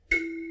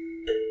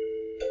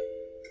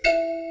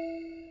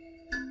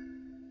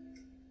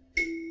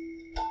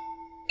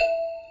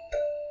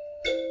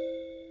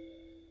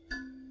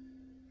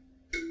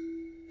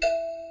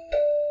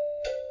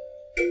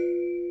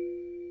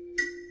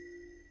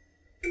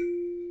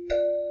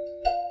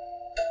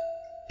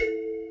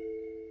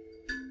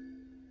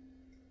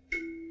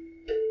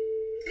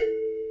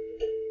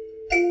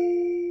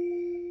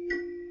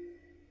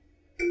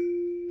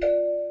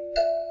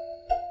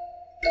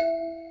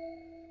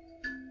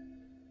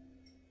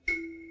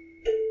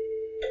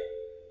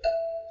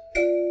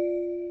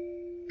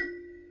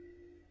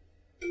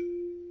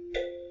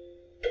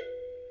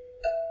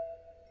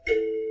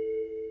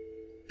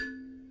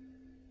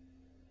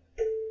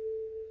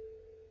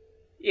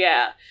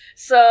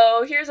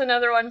So here's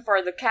another one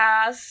for the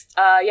cast.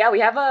 Yeah, we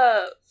have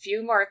a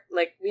few more.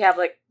 Like we have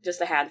like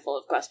just a handful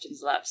of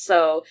questions left.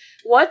 So,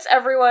 what's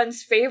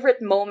everyone's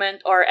favorite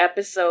moment or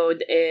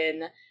episode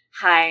in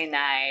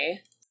Hainai?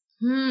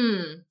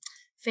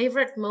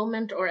 Favorite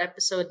moment or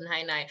episode in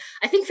Hainai?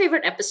 I think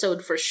favorite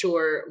episode for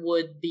sure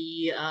would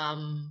be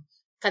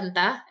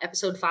Kanta,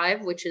 episode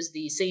 5, which is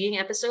the singing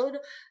episode.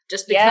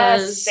 Just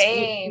Yes, because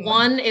same.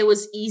 one, it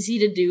was easy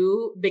to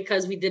do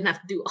because we didn't have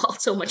to do all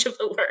so much of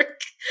the work.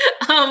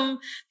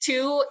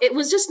 Two, it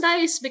was just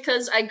nice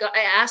because I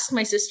asked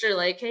my sister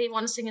like, "Hey, you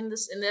want to sing in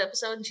the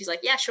episode?" And she's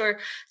like, "Yeah, sure."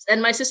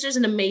 And my sister's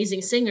an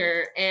amazing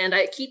singer, and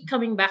I keep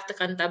coming back to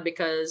Kanta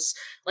because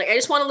like I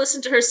just want to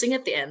listen to her sing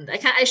at the end.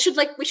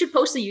 We should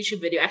post a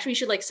YouTube video. Actually, we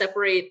should like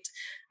separate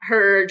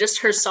her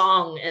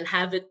song and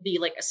have it be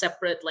like a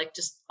separate like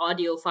just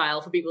audio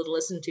file for people to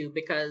listen to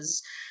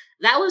because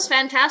that was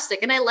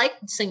fantastic. And I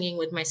liked singing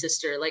with my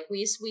sister. Like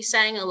we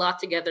sang a lot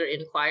together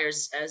in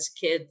choirs as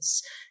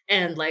kids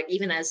and like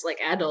even as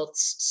like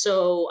adults.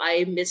 So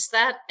I miss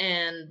that,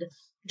 and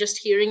just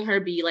hearing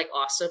her be like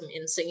awesome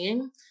in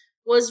singing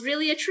was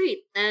really a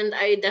treat. And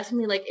I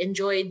definitely like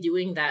enjoyed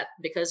doing that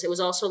because it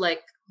was also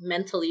like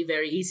mentally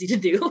very easy to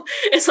do.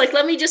 It's like,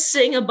 let me just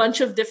sing a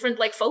bunch of different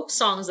like folk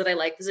songs that I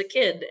liked as a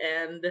kid,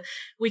 and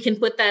we can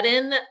put that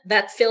in.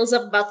 That fills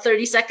up about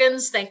 30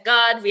 seconds. Thank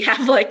God we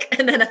have like,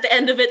 and then at the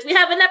end of it, we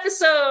have an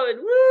episode.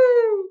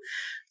 Woo!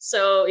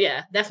 So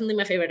yeah, definitely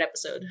my favorite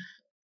episode.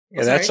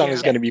 Yeah, that song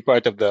is going to be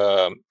part of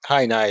the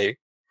Hainai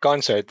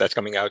concert that's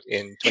coming out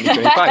in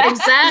 2025.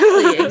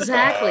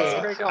 Exactly.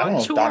 I don't know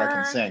if Donna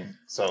can sing,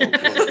 so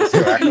we'll see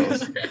how that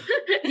goes.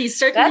 He's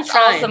certainly That's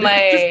trying. also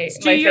my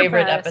Just do my your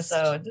favorite best.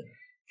 episode.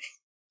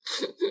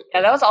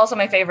 Yeah, that was also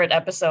my favorite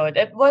episode.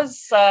 It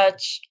was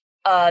such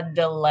a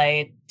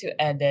delight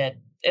to edit.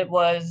 It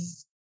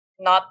was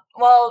not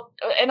well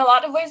in a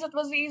lot of ways. It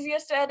was the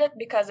easiest to edit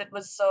because it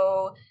was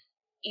so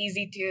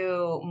easy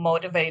to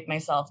motivate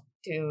myself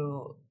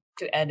to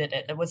edit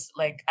it. It was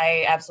like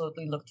I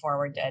absolutely looked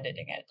forward to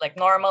editing it. Like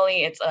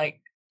normally it's like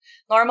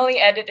normally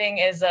editing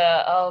is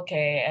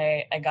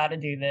okay, I gotta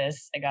do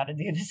this. I gotta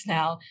do this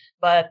now.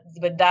 But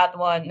with that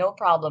one, no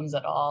problems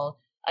at all.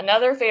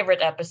 Another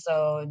favorite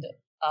episode,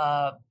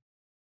 uh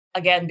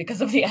again because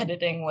of the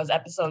editing, was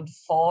episode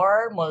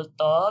 4,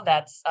 Multo.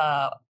 That's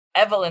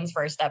Evelyn's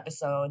first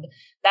episode.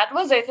 That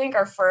was, I think,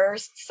 our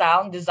first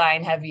sound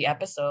design heavy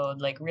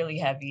episode, like really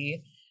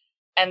heavy.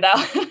 And that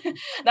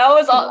that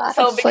was A all lot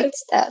so of because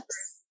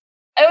footsteps.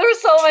 there were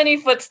so many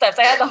footsteps.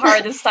 I had the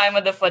hardest time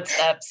with the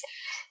footsteps.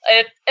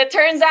 It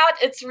turns out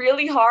it's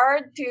really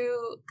hard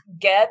to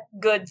get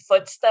good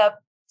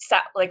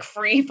like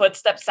free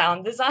footstep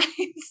sound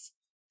designs.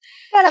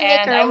 Gotta make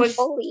And her I own was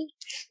Foley.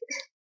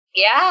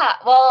 yeah,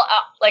 well,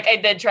 like I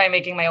did try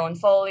making my own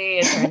Foley.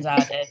 It turns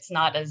out it's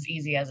not as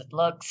easy as it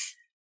looks.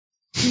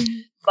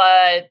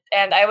 But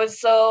and I was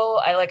so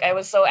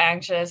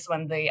anxious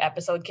when the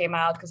episode came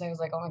out because I was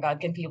like, oh my god,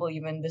 can people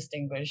even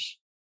distinguish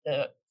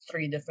the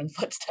 3 different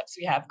footsteps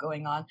we have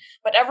going on?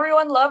 But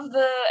everyone loved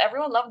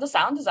the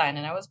sound design,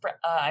 and I was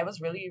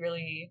really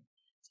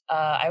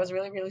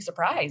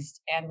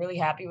surprised and really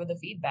happy with the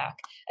feedback.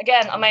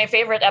 Again, my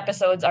favorite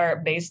episodes are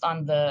based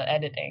on the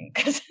editing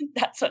because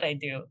that's what I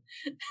do.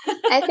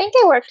 I think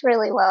it worked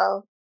really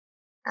well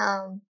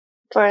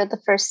for the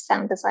first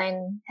sound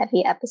design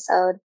heavy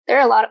episode. There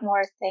are a lot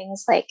more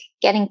things like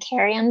getting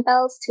carry-on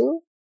bells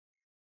too.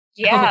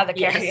 Yeah, Oh, the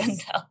carry-on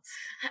yes. bells.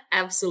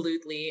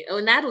 Absolutely.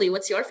 Oh, Natalie,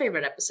 what's your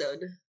favorite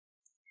episode?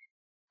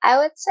 I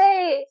would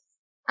say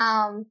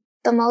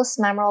the most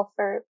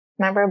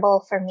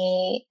memorable for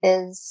me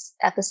is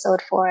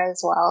episode 4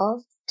 as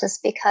well,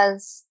 just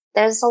because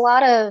there's a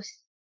lot of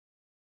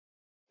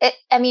it.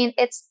 I mean,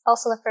 it's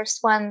also the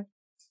first one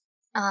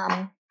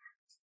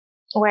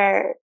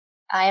where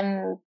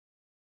I'm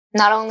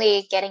not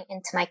only getting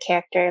into my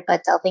character,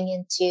 but delving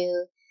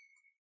into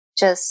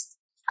just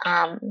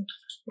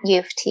U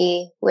of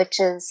T, which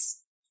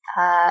is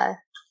a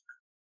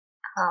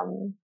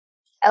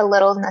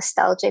little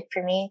nostalgic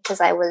for me because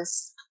I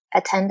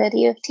attended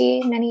U of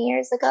T many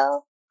years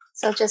ago.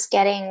 So just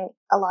gathering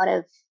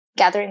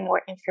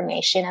more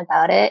information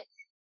about it,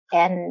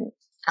 and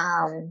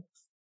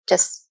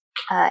just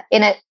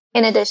in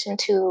addition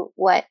to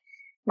what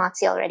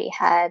Matsi already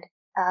had,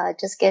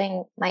 just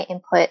getting my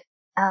input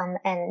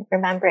and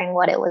remembering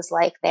what it was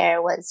like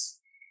there was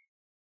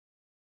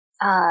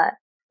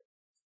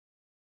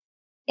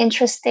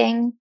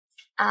interesting.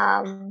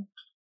 And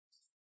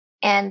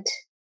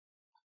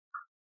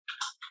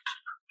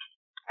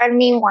part of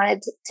me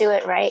wanted to do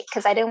it right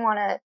because I didn't want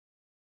to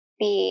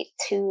be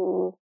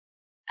too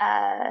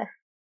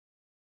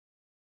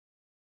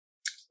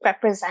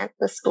represent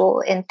the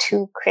school in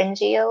too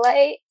cringy a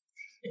light.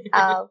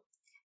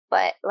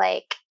 But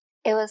like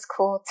it was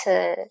cool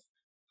to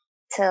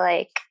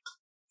like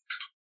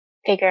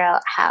figure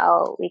out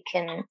how we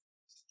can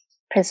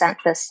present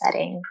this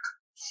setting.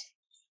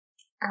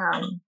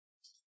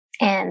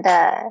 And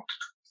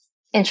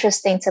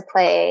interesting to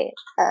play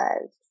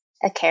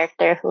a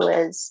character who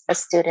is a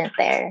student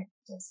there.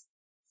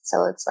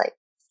 So it's like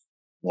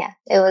yeah,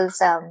 it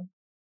was a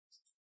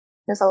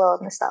little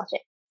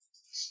nostalgic.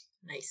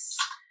 Nice.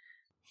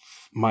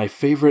 My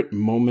favorite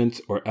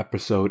moment or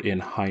episode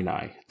in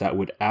Hainai, that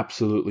would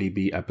absolutely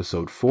be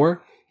episode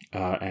 4,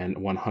 and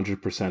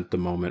 100% the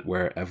moment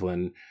where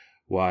Evelyn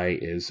Y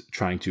is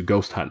trying to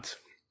ghost hunt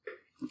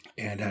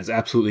and has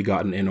absolutely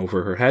gotten in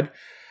over her head.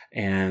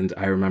 And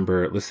I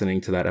remember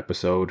listening to that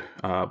episode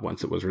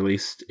once it was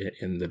released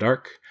in the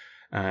dark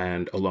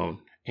and alone.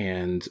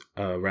 And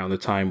around the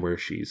time where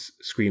she's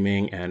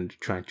screaming and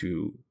trying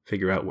to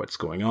figure out what's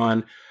going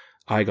on,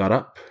 I got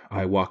up,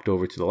 I walked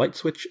over to the light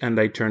switch, and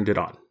I turned it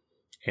on.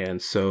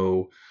 And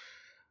so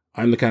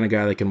I'm the kind of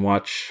guy that can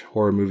watch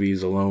horror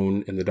movies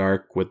alone in the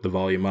dark with the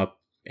volume up,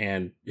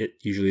 and it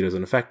usually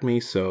doesn't affect me.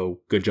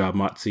 So good job,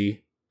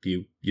 Motzi.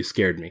 You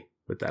scared me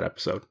with that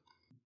episode.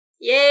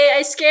 Yay,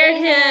 I scared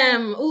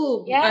him.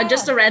 Ooh, Yeah.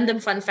 Just a random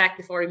fun fact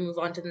before we move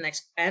on to the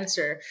next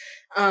answer.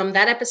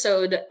 That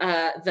episode,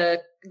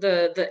 the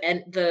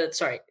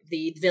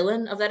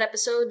villain of that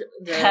episode,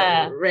 the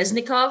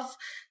Reznikov,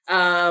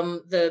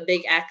 the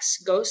big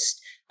axe ghost,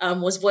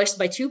 was voiced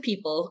by 2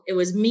 people. It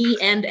was me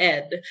and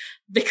Ed,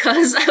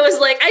 because I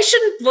was like, I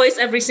shouldn't voice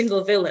every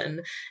single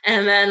villain.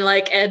 And then I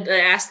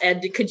asked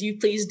Ed, could you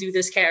please do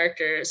this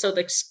character? So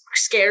the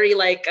scary,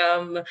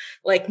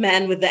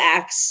 man with the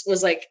axe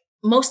was like,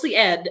 mostly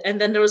Ed, and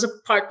then there was a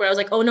part where I was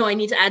like, oh no, I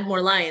need to add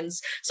more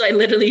lines. So I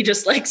literally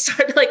just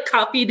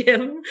copied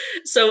him.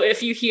 So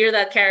if you hear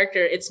that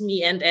character, it's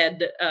me and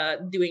Ed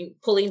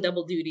pulling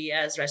double duty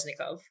as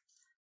Reznikov.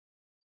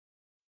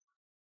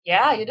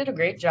 Yeah, you did a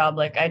great job.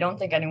 I don't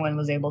think anyone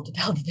was able to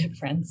tell the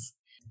difference.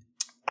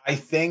 I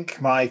think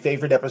my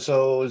favorite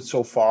episode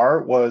so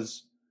far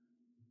was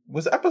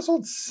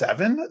episode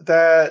 7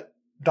 that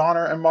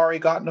Donner and Mari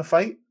got in a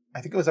fight. I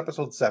think it was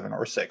episode 7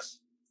 or 6.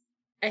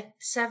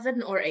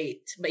 7 or 8,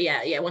 but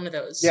yeah, one of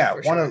those. Yeah,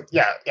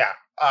 yeah.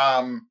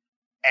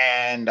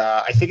 And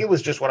I think it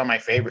was just one of my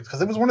favorites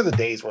because it was one of the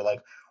days where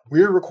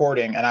we were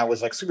recording and I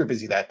was super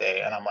busy that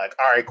day, and I'm like,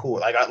 all right,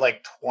 cool. I got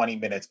 20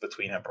 minutes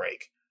between a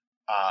break.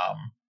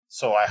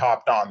 So I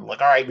hopped on, all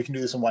right, we can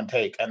do this in one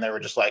take, and they were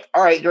just like,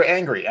 all right, you're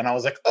angry, and I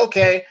was like,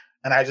 okay,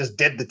 and I just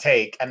did the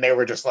take, and they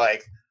were just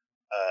like,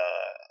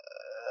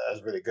 that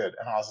was really good,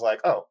 and I was like,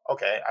 oh,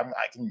 okay,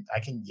 I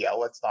can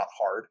yell, it's not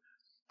hard.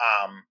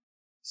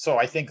 So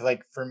I think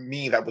for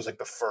me, that was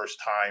the first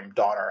time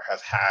Donner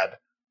has had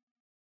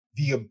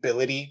the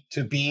ability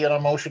to be an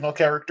emotional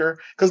character.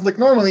 Because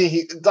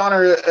normally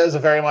Donner is a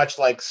very much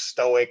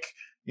stoic,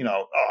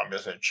 oh, I'm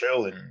just gonna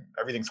chill and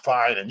everything's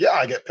fine. And yeah,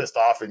 I get pissed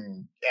off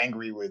and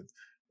angry with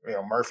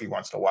Murphy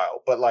once in a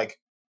while. But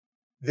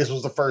this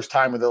was the first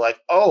time where they're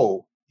like,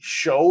 oh,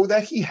 show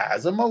that he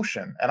has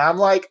emotion. And I'm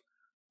like,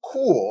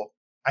 cool.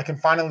 I can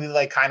finally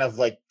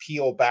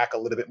peel back a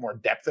little bit more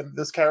depth into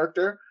this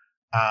character.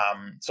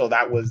 So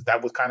that was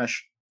kind of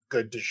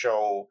good to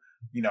show,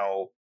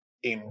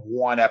 in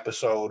one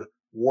episode,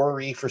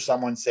 worry for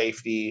someone's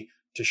safety,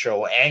 to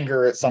show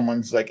anger at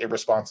someone's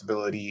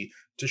irresponsibility,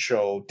 to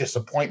show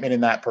disappointment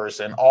in that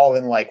person, all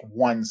in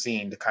one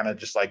scene, to kind of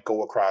just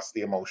go across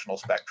the emotional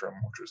spectrum,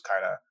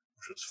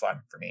 which was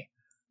fun for me.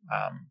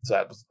 So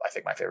that was, I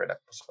think, my favorite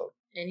episode.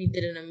 And he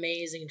did an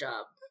amazing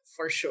job,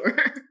 for sure.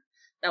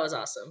 That was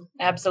awesome.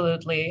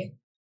 Absolutely.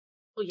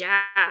 Well,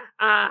 yeah,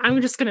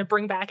 I'm just going to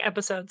bring back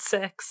episode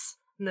 6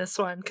 in this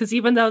one, because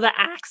even though the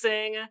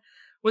axing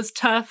was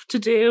tough to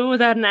do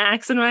without an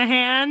axe in my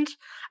hand,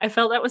 I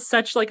felt that was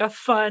such a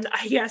fun,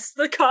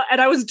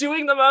 and I was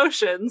doing the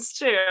motions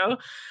too.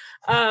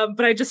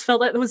 But I just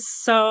felt that it was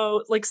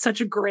so such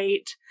a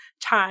great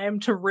time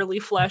to really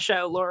flesh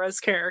out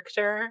Laura's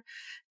character.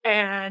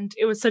 And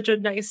it was such a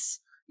nice,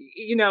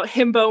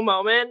 himbo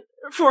moment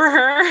for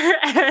her,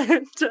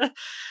 and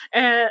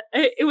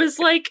it was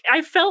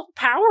I felt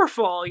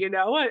powerful,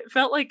 it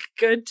felt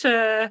good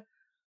to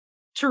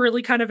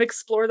really kind of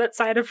explore that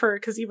side of her,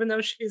 because even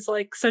though she's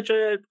such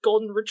a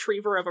golden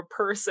retriever of a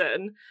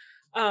person,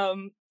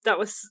 that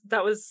was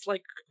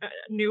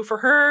new for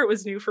her. It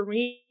was new for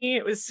me.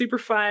 It was super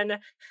fun,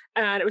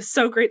 and it was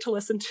so great to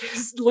listen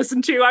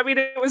to. I mean,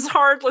 it was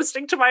hard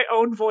listening to my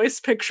own voice,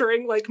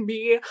 picturing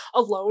me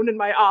alone in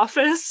my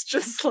office,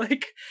 just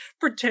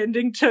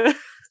pretending to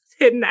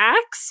hit an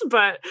axe,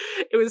 but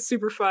it was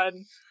super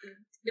fun.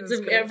 It's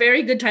a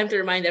very good time to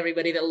remind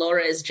everybody that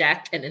Laura is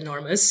jacked and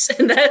enormous,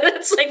 and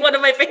that's one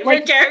of my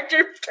favorite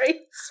character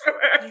traits from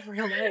her. In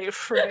real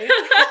life, right?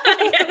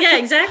 yeah,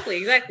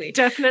 exactly.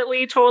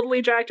 Definitely,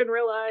 totally jacked in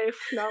real life.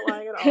 Not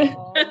lying at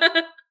all.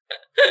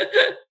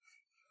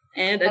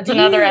 And that's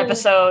another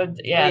episode.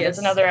 Yeah, yes. That's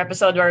another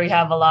episode where we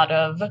have a lot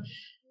of,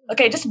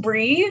 okay, just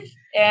breathe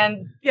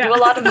and do a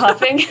lot of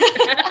huffing.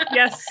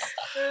 Yes.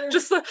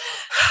 Just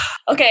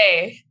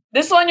okay.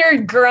 This one you're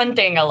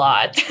grunting a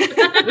lot.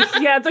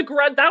 Yeah, the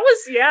grunt, that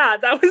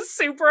was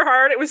super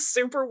hard. It was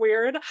super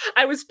weird.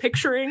 I was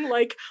picturing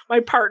my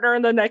partner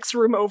in the next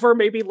room over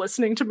maybe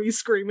listening to me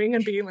screaming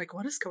and being like,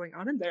 what is going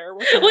on in there?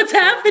 What's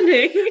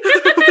happening?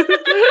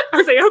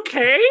 Are they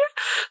okay?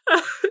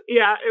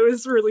 Yeah, it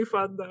was really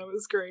fun though. It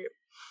was great.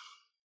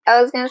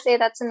 I was going to say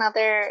that's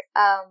another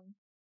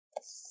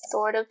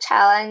sort of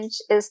challenge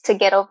is to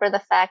get over the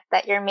fact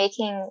that you're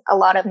making a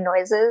lot of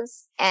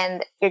noises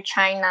and you're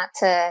trying not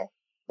to,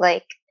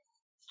 like,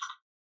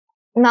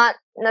 not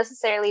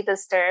necessarily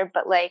disturb,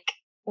 but like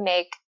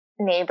make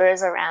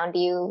neighbors around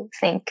you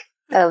think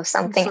of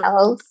something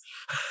else.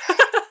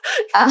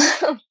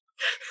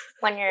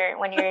 When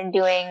you're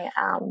doing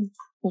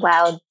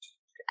loud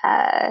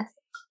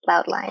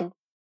lines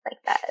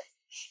like that.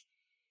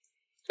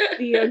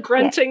 The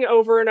grunting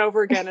over and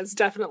over again is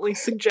definitely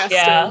suggestive.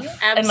 Yeah,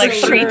 and like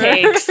 3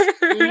 takes.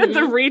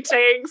 The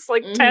retakes,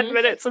 like 10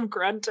 minutes of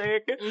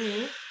grunting.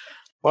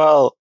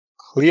 Well,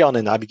 Leon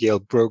and Abigail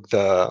broke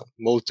the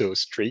Molto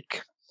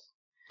streak.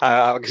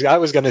 I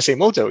was going to say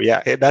Molto.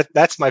 Yeah,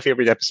 that's my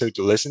favorite episode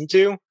to listen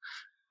to.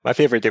 My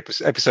favorite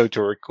episode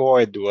to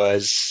record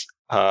was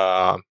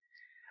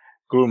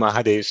Guru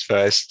Mahade's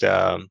first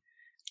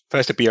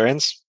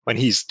appearance, when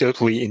he's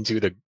totally into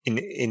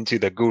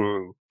the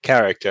guru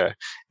character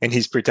and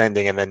he's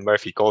pretending, and then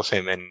Murphy calls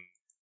him and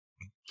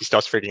he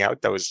starts freaking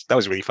out. That was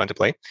really fun to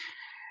play.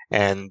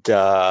 And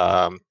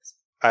I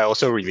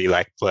also really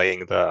like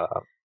playing the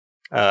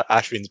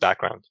Ashwin's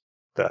background,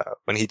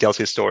 when he tells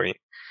his story.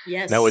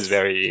 Yes, that was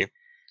very.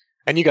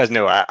 And you guys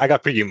know I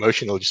got pretty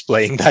emotional just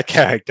playing that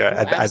character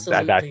at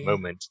that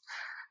moment.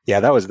 Yeah,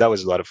 that was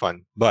a lot of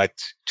fun. But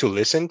to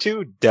listen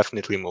to,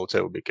 definitely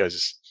Molto,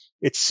 because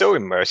it's so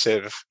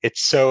immersive.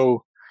 It's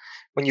so,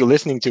 when you're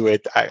listening to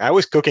it, I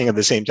was cooking at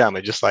the same time.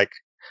 I just like,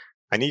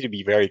 I need to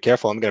be very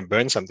careful. I'm going to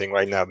burn something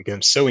right now because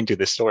I'm so into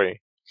this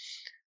story.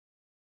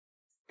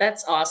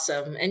 That's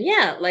awesome. And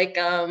yeah, like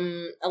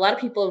a lot of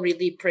people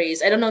really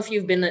praise. I don't know if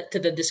you've been to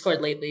the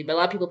Discord lately, but a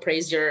lot of people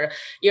praise your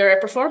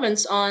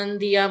performance on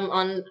the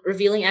on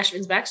revealing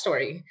Ashwin's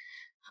backstory.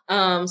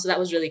 So that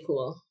was really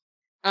cool.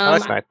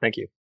 That's nice. Thank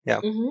you.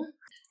 Yeah. Mm-hmm.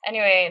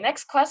 Anyway,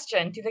 next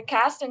question to the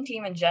cast and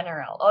team in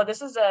general.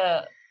 This is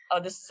a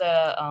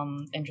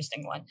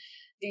interesting one.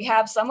 Do you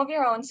have some of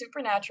your own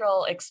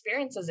supernatural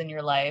experiences in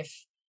your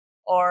life,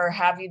 or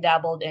have you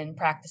dabbled in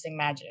practicing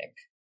magic?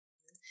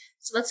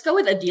 So let's go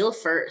with Adil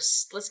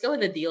first.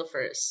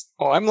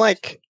 Oh,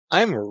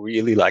 I'm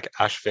really like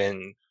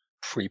Ashwin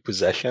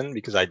pre-possession,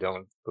 because I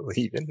don't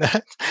believe in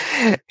that.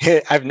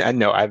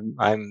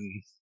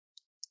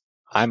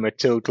 I'm a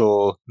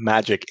total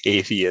magic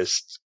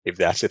atheist, if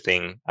that's a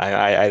thing.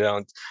 I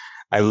don't.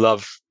 I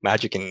love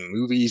magic in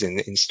movies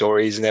and in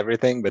stories and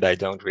everything, but I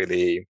don't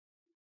really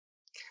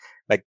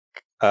like.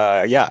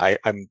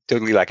 I'm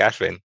totally like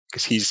Ashwin,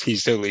 because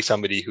he's totally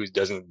somebody who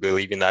doesn't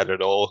believe in that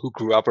at all, who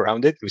grew up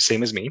around it, who's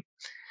same as me.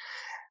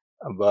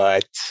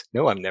 But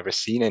no, I've never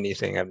seen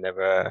anything. I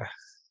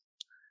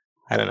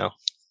don't know.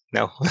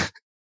 No.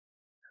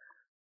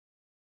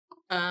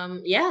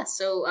 Yeah.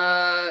 So,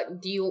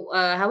 do you?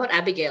 How about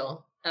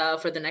Abigail?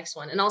 For the next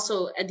one, and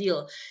also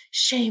Adil.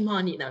 Shame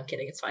on you. No, I'm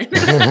kidding. It's fine.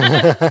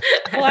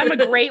 Well, I'm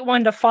a great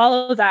one to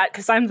follow that,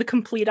 because I'm the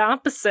complete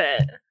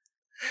opposite.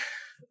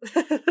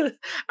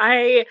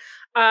 I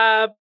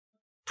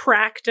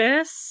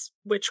practice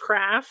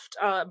witchcraft.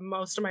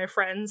 Most of my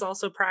friends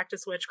also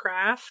practice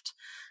witchcraft.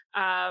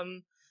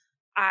 I'm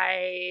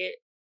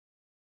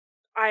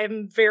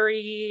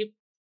very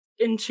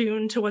in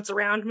tune to what's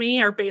around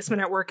me. Our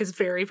basement at work is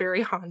very,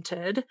 very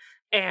haunted,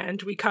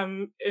 and we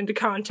come into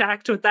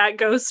contact with that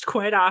ghost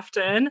quite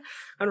often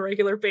on a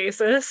regular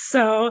basis.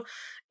 So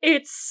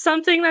it's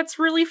something that's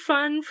really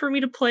fun for me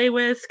to play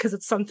with, because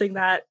it's something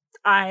that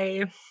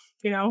I,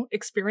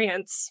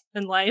 experience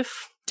in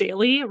life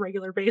daily, a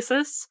regular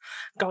basis.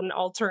 Got an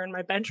altar in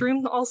my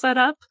bedroom all set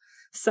up.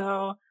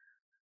 So,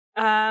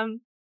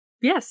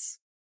 yes.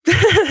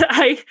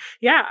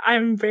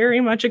 I'm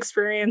very much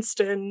experienced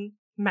in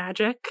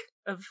magic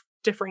of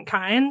different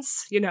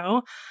kinds,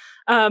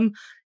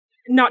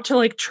 not to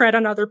like tread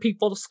on other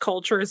people's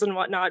cultures and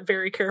whatnot.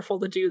 Very careful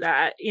to do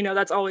that.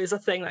 That's always a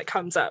thing that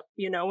comes up,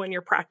 when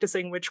you're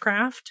practicing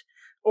witchcraft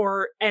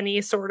or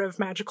any sort of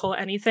magical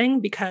anything,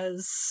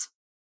 because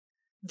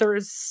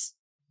there's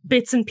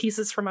bits and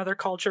pieces from other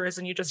cultures,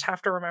 and you just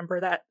have to remember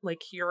that,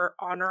 like, you're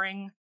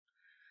honoring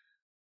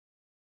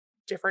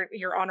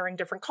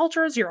different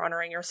cultures, you're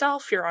honoring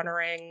yourself, you're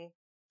honoring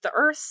the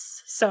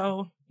earth.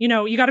 So,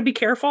 you got to be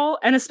careful.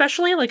 And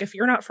especially, like, if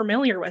you're not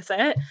familiar with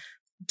it,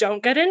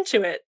 don't get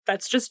into it.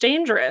 That's just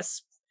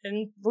dangerous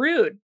and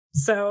rude.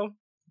 So,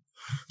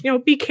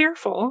 be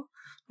careful,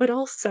 but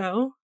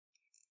also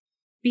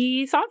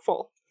be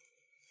thoughtful.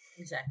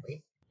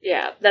 Exactly.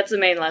 Yeah, that's the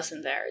main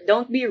lesson there.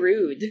 Don't be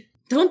rude.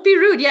 Don't be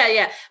rude.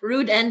 Yeah.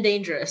 Rude and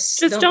dangerous.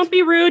 Just don't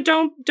be rude.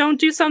 Don't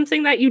do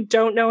something that you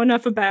don't know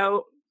enough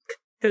about,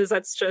 because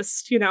that's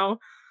just,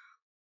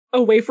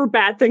 a way for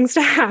bad things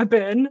to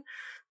happen.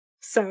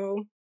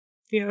 So,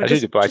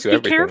 just be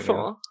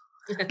careful.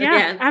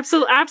 Yeah,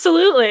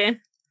 absolutely.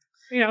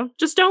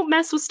 Just don't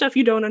mess with stuff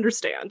you don't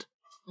understand.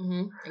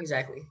 Mm-hmm.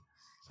 Exactly.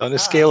 On the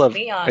scale of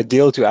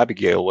Adil to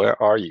Abigail, where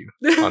are you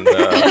on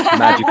the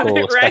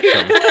magical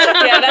spectrum?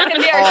 Yeah, that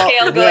can be our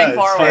scale going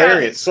forward.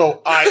 Hilarious.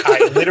 So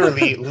I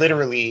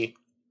literally,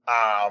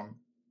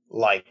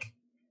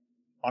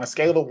 On a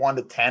scale of 1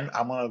 to 10,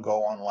 I'm going to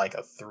go on like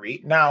a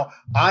 3. Now,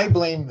 I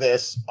blame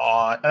this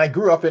on, and I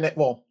grew up in it,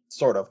 well,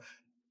 sort of.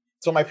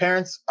 So my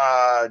parents,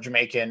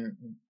 Jamaican,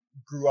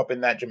 grew up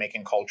in that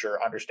Jamaican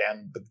culture,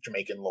 understand the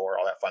Jamaican lore,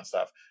 all that fun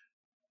stuff.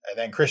 And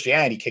then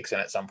Christianity kicks in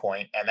at some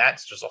point, and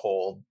that's just a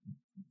whole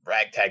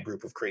ragtag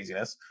group of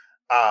craziness.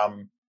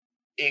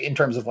 In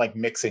terms of like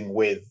mixing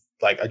with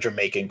like a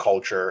Jamaican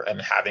culture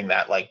and having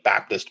that like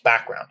Baptist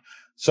background.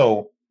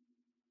 So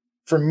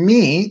for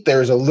me,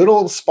 there's a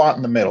little spot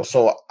in the middle.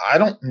 So I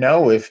don't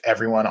know if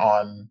everyone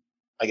on,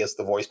 I guess,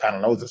 the voice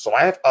panel knows this. So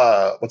I have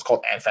what's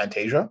called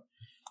aphantasia.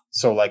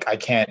 So like I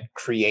can't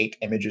create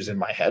images in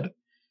my head,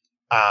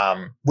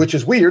 which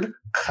is weird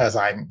because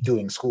I'm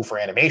doing school for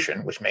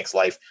animation, which makes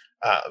life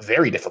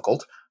very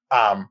difficult.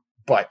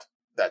 But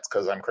that's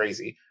because I'm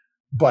crazy.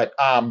 But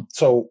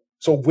so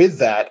with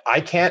that, I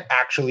can't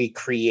actually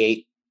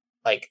create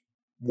like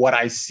what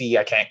I see.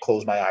 I can't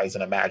close my eyes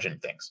and imagine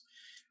things.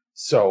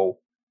 So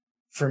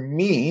for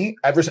me,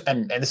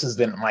 and this has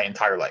been my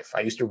entire life.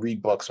 I used to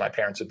read books. My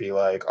parents would be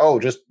like, "Oh,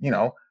 just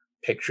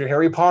picture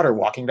Harry Potter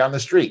walking down the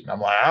street," and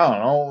I'm like, "I don't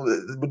know.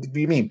 What do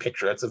you mean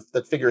picture? That's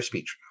figure of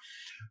speech."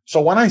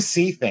 So when I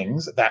see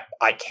things that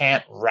I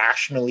can't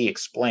rationally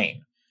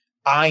explain,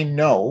 I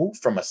know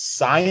from a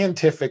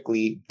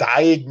scientifically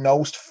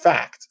diagnosed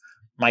fact,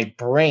 my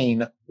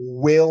brain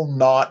will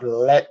not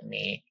let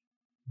me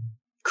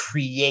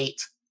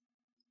create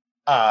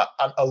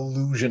an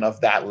illusion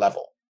of that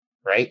level,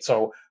 right?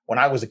 So when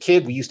I was a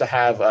kid, we used to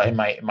have in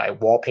my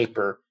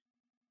wallpaper,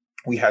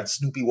 we had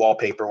Snoopy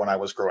wallpaper when I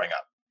was growing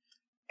up.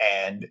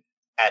 And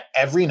at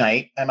every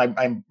night,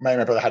 and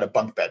my brother had a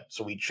bunk bed,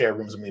 so we'd share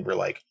rooms when we were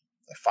like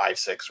 5,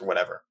 6, or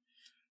whatever.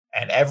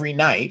 And every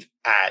night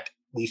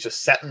we used to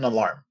set an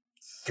alarm,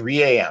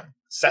 3 a.m.,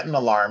 set an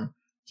alarm.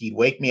 He'd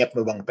wake me up in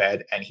the bunk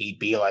bed and he'd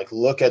be like,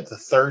 "Look at the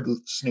third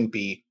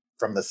Snoopy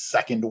from the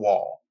second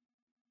wall."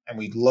 And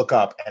we'd look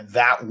up and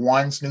that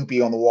one Snoopy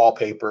on the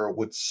wallpaper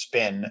would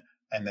spin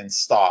and then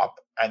stop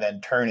and then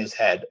turn his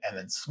head and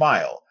then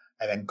smile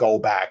and then go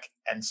back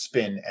and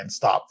spin and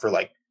stop for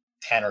like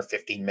 10 or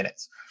 15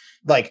 minutes.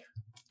 And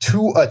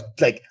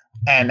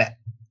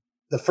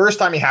the first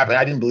time he happened,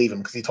 I didn't believe him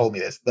because he told me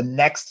this. The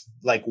next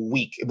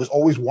week, it was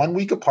always 1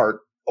 week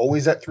apart,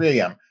 always at 3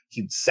 a.m.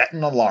 He'd set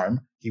an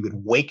alarm. He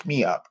would wake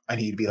me up and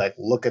he'd be like,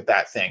 "Look at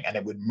that thing." And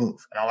it would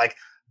move. And I'm like,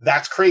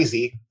 "That's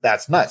crazy.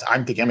 That's nuts."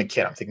 I'm thinking, I'm a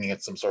kid. I'm thinking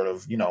it's some sort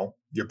of,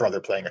 your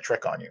brother playing a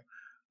trick on you.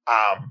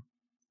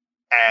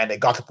 And it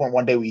got to the point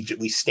one day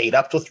we stayed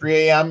up till 3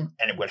 a.m.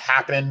 and it would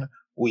happen.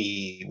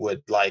 We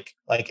would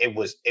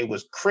it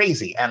was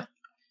crazy. And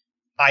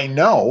I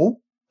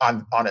know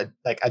on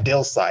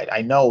Adil's side,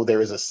 I know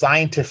there is a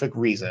scientific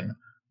reason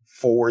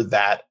for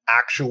that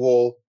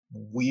actual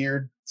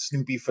weird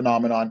Snoopy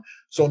phenomenon.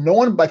 So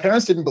my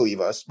parents didn't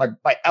believe us.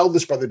 My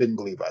eldest brother didn't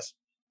believe us.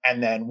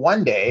 And then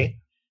one day,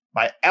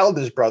 my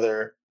eldest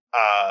brother,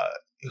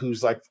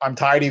 who's like, "I'm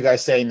tired of you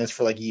guys saying this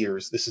for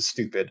years. This is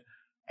stupid."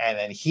 And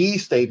then he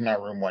stayed in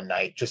our room one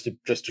night just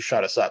to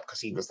shut us up because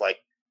he was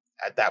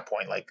at that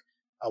point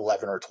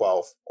 11 or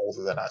 12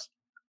 older than us.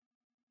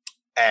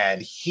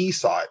 And he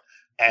saw it.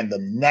 And the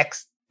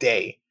next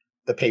day,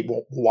 the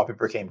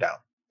wallpaper came down.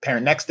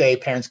 Next day,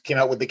 parents came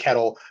out with the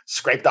kettle,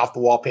 scraped off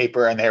the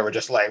wallpaper, and they were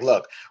just like,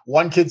 "Look,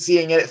 one kid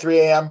seeing it at 3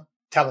 a.m.,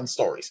 telling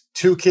stories.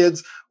 2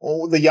 kids,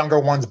 the younger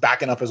one's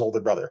backing up his older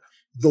brother.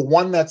 The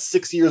one that's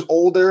 6 years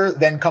older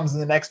then comes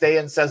in the next day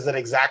and says that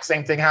exact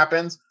same thing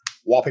happens.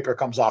 Wallpaper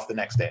comes off the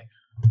next day.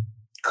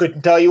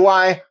 Couldn't tell you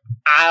why.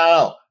 I don't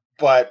know.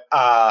 But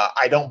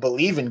I don't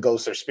believe in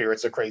ghosts or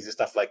spirits or crazy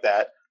stuff like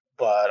that.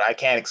 But I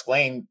can't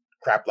explain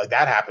crap like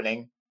that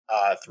happening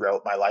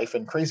throughout my life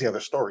and crazy other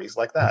stories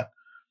like that.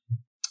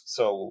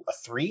 So a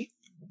 3?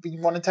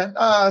 1 to 10?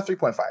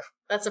 3.5.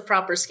 That's a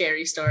proper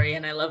scary story,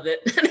 and I loved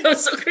it. That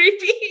was so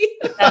creepy.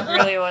 That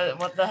really was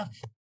what the.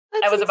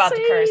 That's I was about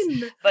to curse,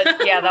 insane.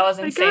 but yeah, that was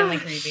My insanely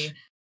gosh. creepy.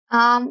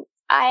 I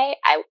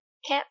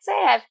can't say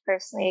I've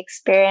personally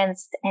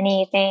experienced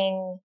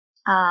anything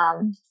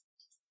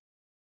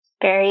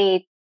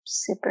very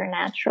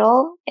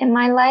supernatural in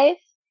my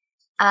life.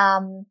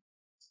 I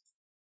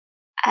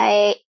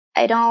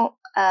don't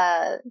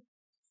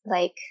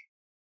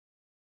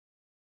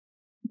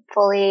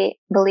fully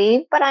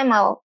believe, but I'm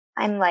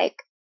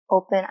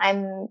open.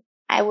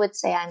 I would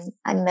say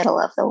I'm middle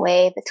of the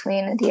way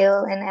between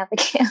Adil and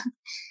Abigail.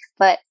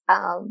 But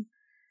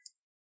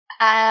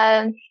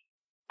I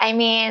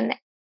mean,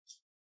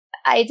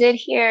 I did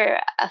hear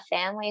a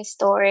family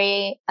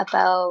story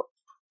about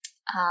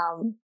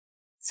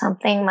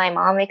something my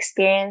mom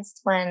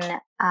experienced when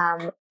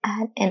at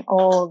an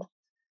old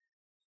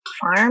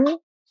farm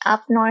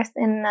up north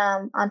in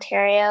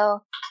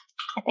Ontario.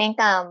 I think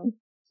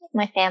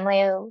my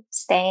family was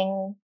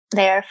staying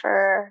there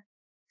for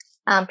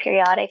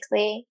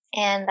periodically,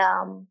 and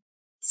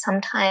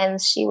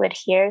sometimes she would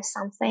hear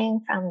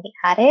something from the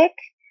attic.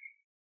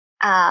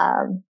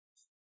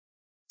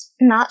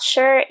 Not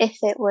sure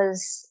if it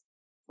was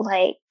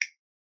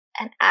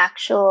an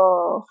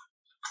actual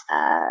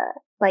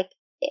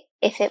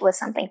if it was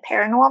something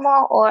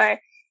paranormal or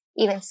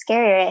even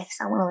scarier if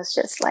someone was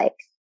just like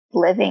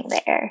living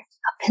there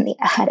up in the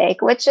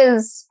attic, which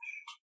is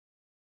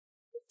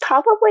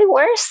probably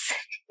worse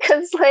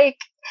because like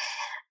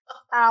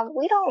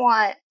we don't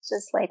want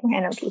just like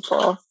random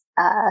people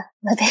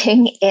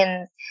living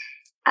in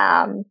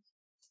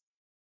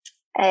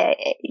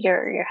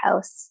your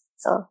house.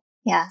 So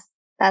yeah,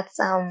 that's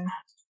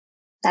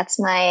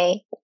my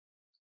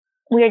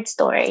weird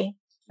story,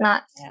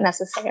 not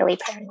necessarily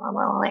paranormal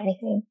or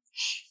anything.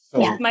 So,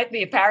 Yeah. It might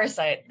be a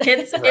parasite.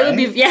 It would Right?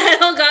 be, yeah,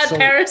 oh god, So-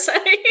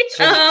 Parasite.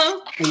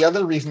 so the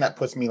other reason that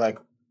puts me like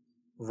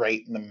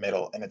right in the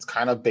middle, and it's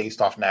kind of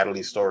based off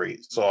Natalie's story.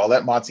 So I'll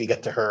let Motzi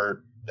get to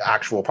her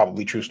actual,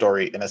 probably true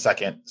story in a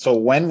second. So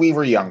when we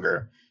were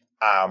younger,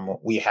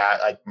 we had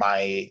like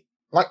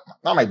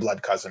not my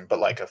blood cousin, but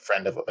like a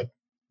friend of like,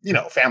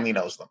 family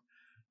knows them.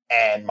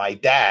 And my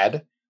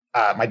dad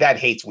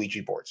hates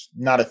Ouija boards.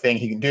 Not a thing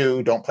he can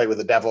do. Don't play with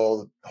the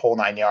devil, whole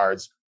 9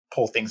 yards,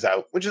 pull things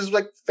out, which is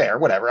like fair,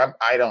 whatever.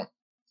 I don't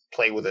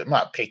play with it. I'm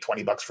not pay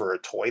 $20 for a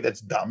toy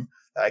that's dumb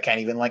that I can't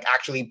even like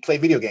actually play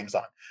video games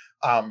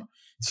on.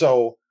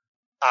 So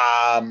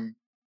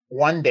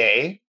one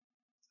day,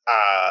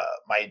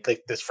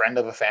 this friend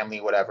of a family,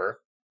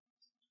 whatever,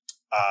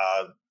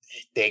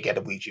 they get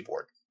a Ouija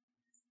board.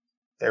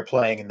 They're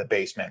playing in the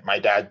basement. My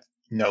dad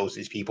knows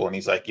these people, and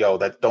he's like, "Yo,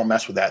 don't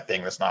mess with that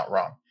thing. That's not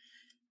wrong."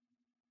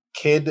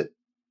 Kid,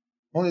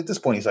 well, at this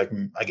point, he's like,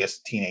 I guess,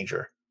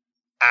 teenager,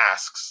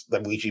 asks the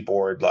Ouija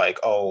board, like,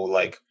 "Oh,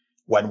 like,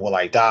 when will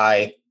I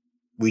die?"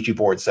 Ouija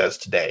board says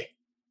today.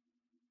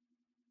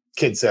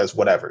 Kid says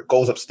whatever.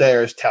 Goes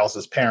upstairs, tells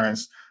his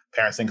parents.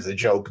 Parents think it's a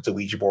joke. It's a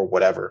Ouija board,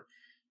 whatever.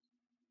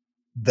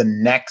 The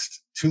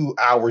next 2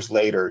 hours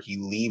later, he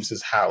leaves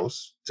his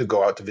house to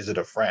go out to visit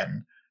a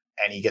friend,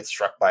 and he gets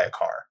struck by a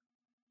car.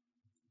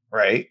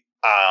 Right?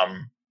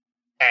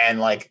 And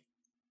like,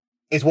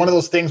 it's one of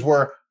those things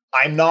where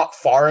I'm not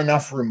far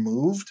enough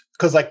removed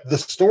because like the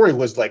story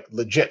was like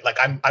legit. Like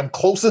I'm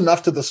close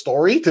enough to the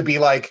story to be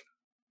like,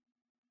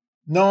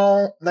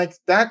 no, like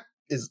that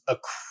is a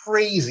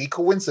crazy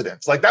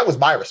coincidence. Like that was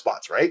my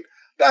response, right?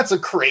 That's a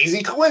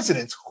crazy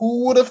coincidence.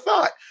 Who would have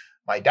thought?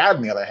 My dad,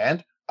 on the other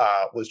hand,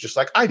 was just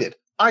like I did.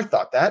 I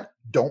thought that.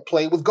 Don't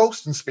play with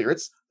ghosts and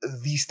spirits.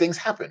 These things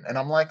happen. And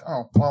I'm like,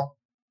 oh, well,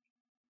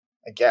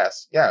 I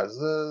guess. Yeah, it was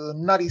a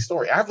nutty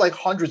story. I have like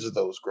hundreds of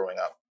those growing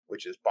up,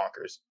 which is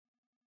bonkers.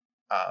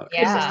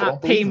 Yeah. I still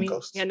don't Pay believe in me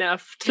ghosts.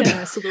 enough to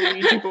mess with a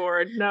Ouija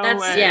board. No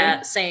That's way.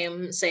 yeah,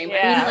 same.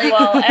 Yeah, I mean, like,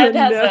 well, Ed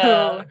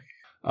has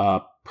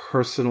No.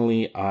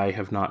 Personally, I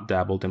have not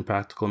dabbled in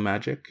practical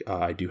magic.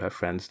 I do have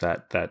friends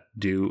that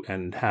do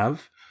and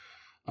have.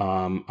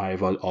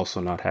 I've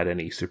also not had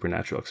any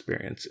supernatural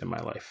experience in my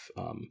life.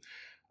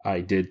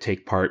 I did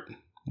take part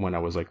when I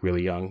was like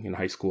really young in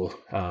high school,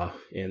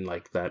 in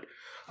like that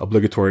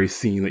obligatory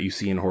scene that you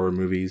see in horror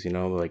movies,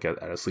 like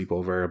at a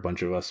sleepover, a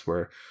bunch of us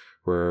were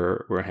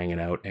hanging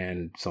out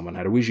and someone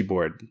had a Ouija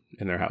board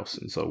in their house.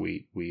 And so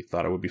we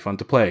thought it would be fun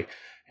to play.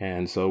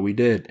 And so we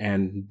did,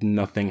 and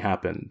nothing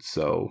happened.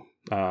 So,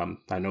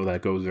 I know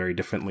that goes very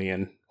differently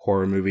in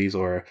horror movies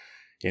or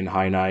in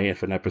Hainai.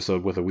 If an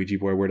episode with a Ouija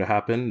board were to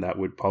happen, that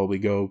would probably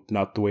go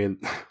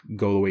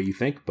the way you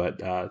think,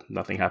 but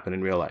nothing happened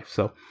in real life.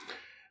 So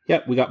yeah,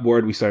 we got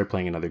bored. We started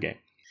playing another game.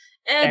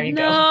 There Ed, you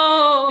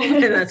no.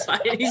 That's fine.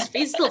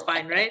 He's still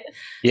fine, right?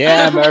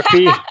 Yeah,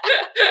 Murphy.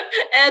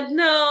 Ed,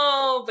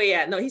 no. But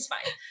yeah, no, he's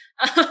fine.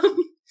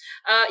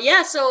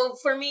 Yeah, so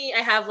for me, I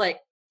have like,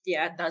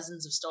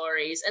 dozens of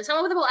stories, and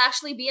some of them will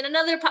actually be in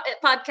another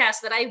podcast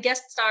that I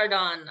guest starred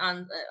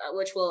on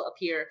which will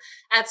appear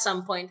at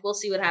some point. We'll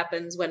see what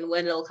happens when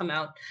it'll come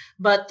out.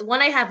 But the one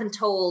I haven't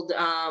told,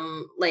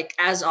 like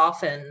as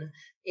often,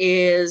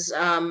 is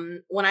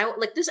when I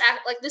like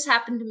this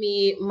happened to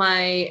me.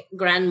 My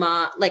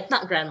grandma, like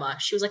not grandma,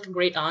 she was like a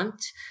great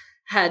aunt,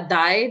 had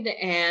died,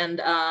 and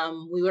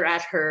we were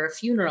at her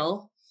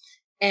funeral,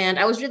 and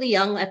I was really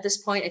young at this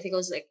point. I think I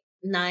was like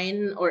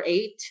 9 or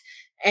 8.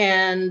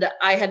 And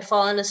I had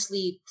fallen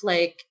asleep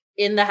like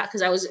in the house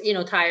because I was,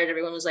 tired.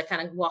 Everyone was like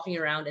kind of walking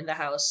around in the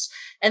house.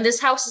 And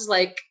this house is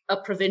like a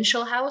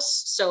provincial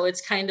house. So it's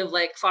kind of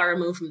like far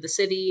removed from the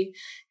city.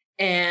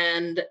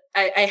 And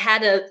I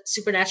had a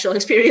supernatural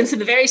experience in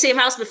the very same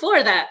house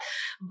before that.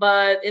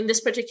 But in this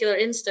particular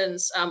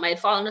instance, I had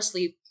fallen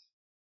asleep.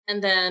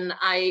 And then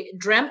I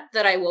dreamt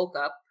that I woke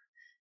up.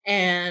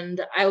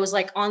 And I was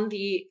like on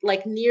the,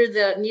 like near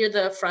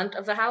the front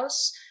of the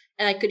house.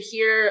 And I could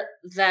hear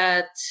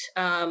that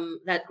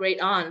great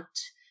aunt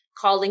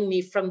calling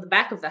me from the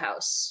back of the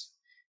house,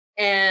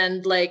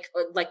 and like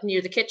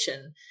near the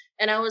kitchen.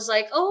 And I was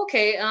like, "Oh,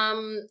 okay.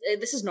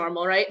 This is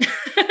normal, right?"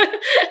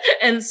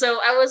 And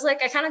so I was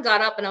like, I kind of got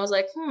up and I was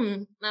like,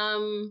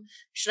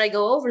 should I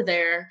go over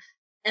there?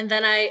 And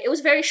then it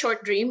was a very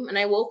short dream, and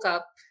I woke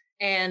up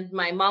and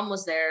my mom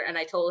was there, and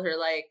I told her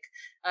like,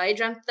 I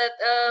dreamt that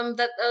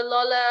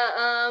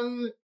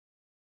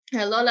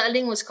Lola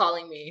Aling was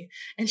calling me,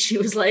 and she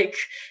was like,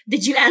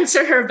 "Did you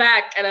answer her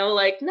back?" And I was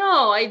like,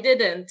 "No, I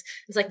didn't."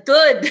 It's like,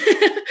 "Good."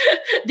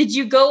 "Did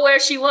you go where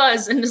she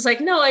was?" And it's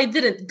like, "No, I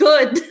didn't."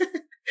 "Good."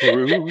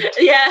 Rude.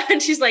 Yeah,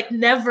 and she's like,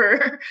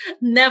 never,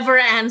 never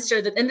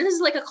answer that. And this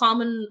is like a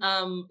common,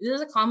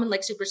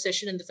 like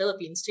superstition in the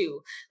Philippines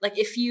too. Like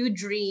if you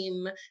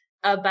dream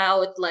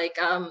about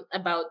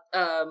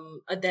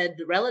a dead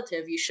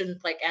relative, you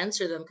shouldn't like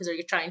answer them because they're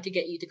trying to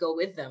get you to go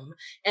with them.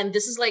 And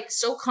this is like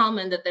so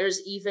common that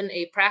there's even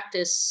a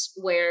practice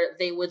where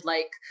they would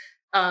like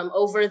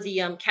over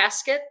the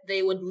casket,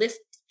 they would lift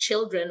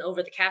children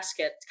over the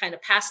casket, kind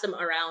of pass them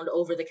around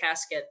over the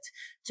casket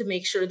to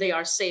make sure they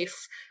are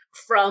safe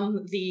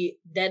from the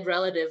dead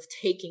relative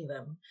taking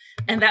them.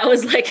 And that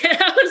was like,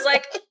 I was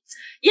like,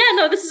 yeah,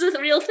 no, this is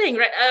a real thing,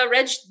 right?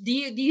 Reg, do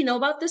you know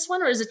about this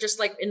one, or is it just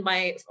like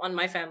on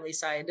my family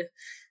side?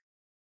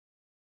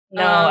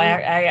 No,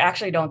 I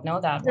actually don't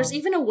know that. There's one.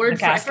 even a word The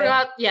for it. I casket?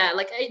 forgot. Yeah,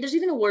 like there's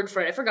even a word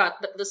for it. I forgot.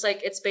 But it's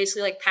like it's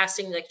basically like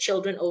passing like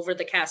children over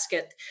the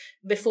casket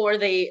before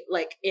they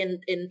like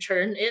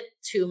intern it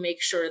to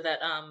make sure that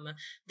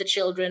the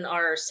children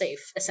are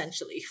safe,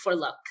 essentially, for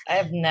luck. I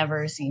have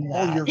never seen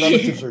All that. your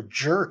relatives are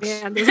jerks.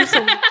 Yeah,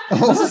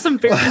 those are some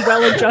very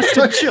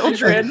well-adjusted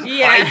children.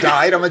 Yeah. I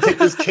died. I'm gonna take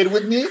this kid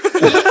with me.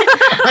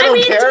 I don't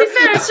mean, care. to be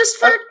fair, it's just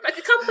for like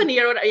a company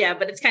or whatever. Yeah,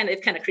 but it's kind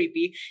of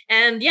creepy.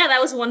 And yeah,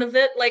 that was one of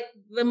it. Like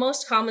the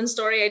most common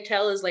story I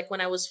tell is like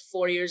when I was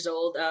 4 years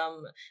old,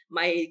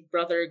 my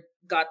brother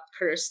got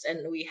cursed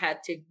and we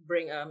had to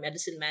bring a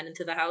medicine man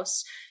into the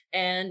house.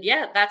 And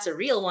yeah, that's a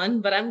real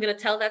one. But I'm gonna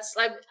tell that's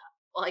like,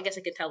 well, I guess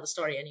I could tell the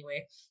story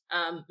anyway.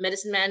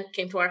 Medicine man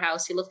came to our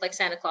house. He looked like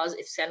Santa Claus.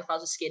 If Santa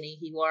Claus was skinny,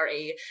 he wore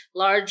a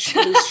large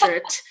loose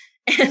shirt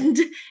and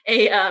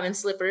and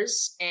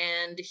slippers,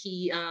 and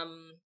he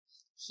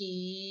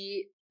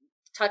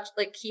touched,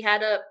 like, he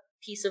had a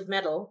piece of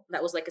metal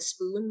that was like a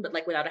spoon but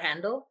like without a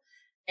handle,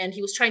 and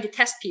he was trying to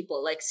test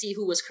people, like see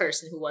who was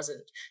cursed and who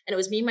wasn't. And it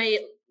was me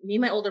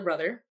and my older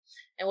brother.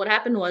 And what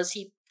happened was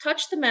he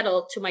touched the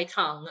metal to my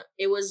tongue.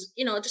 It was,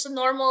 just a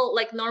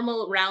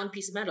normal round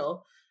piece of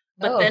metal.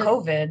 But then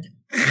COVID.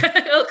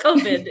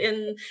 COVID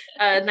in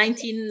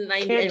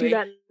 1990. Can't do anyway.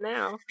 that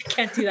now.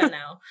 Can't do that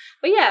now.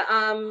 But yeah,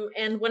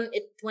 and when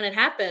it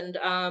happened,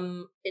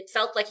 it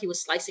felt like he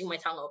was slicing my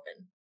tongue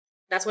open.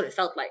 That's what it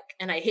felt like.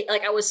 And I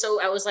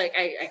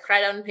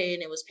cried out in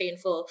pain. It was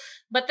painful.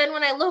 But then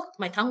when I looked,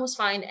 my tongue was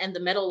fine and the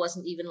metal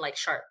wasn't even like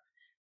sharp.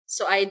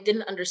 So I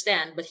didn't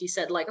understand, but he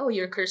said like, "Oh,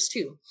 you're cursed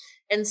too."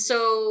 And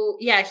so,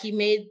 yeah, he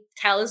made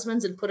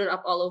talismans and put it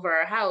up all over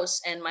our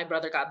house, and my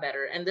brother got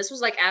better. And this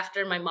was like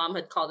after my mom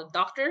had called a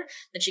doctor,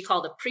 then she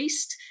called a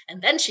priest,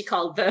 and then she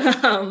called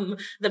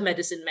the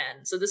medicine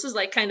man. So this was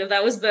like kind of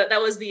that was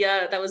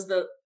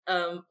the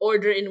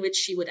order in which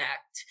she would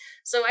act.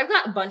 So I've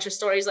got a bunch of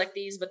stories like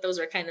these, but those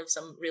are kind of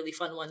some really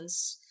fun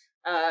ones.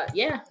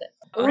 Yeah.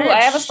 Ooh,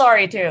 I have a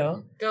story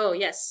too. Go,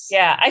 yes.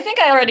 Yeah, I think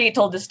I already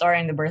told this story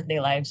in the birthday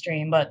live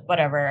stream, but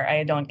whatever.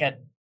 I don't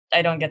get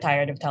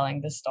tired of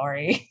telling this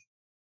story.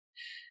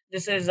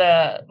 This is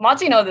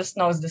Motzi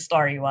knows the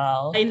story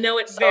well. I know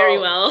it very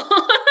well.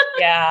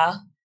 Yeah,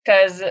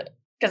 because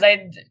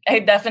I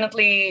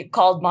definitely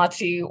called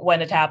Motzi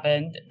when it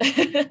happened.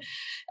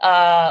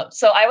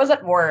 So I was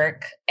at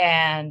work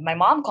and my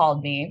mom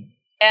called me.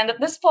 And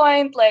at this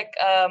point, like,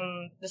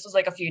 this was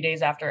like a few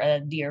days after a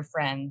dear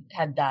friend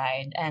had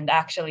died. And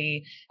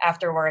actually,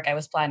 after work, I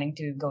was planning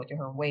to go to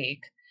her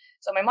wake.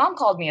 So my mom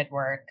called me at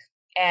work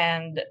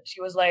and she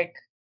was like,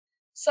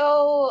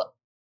 "So,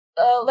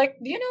 like,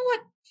 do you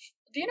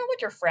know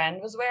what your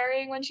friend was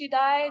wearing when she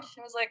died?"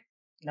 I was like,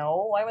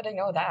 "No, why would I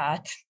know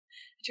that?"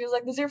 She was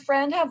like, "Does your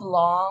friend have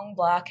long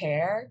black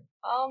hair?"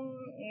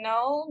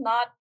 No,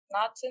 not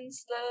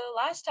since the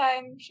last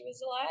time she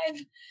was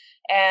alive.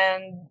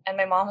 And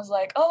my mom was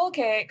like, "Oh,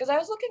 okay," because I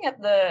was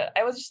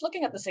just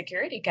looking at the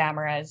security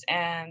cameras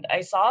and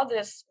I saw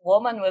this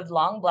woman with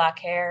long black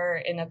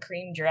hair in a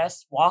cream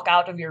dress walk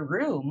out of your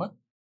room.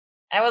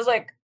 I was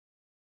like,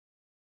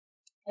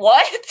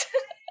 "What?"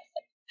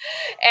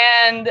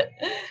 and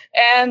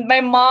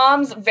my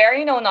mom's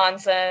very no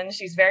nonsense.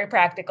 She's very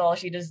practical.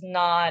 She does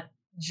not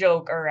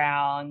joke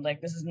around. Like,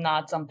 this is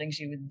not something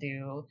she would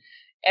do.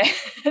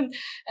 And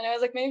I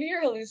was like, "Maybe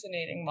you're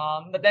hallucinating,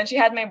 Mom." But then she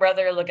had my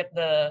brother look at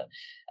the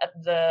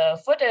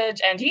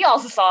footage, and he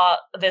also saw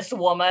this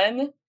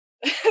woman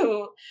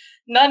who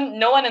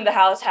no one in the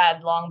house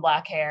had long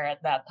black hair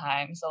at that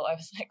time. So I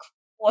was like,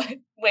 "What?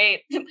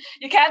 Wait,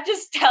 you can't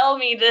just tell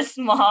me this,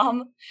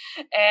 Mom."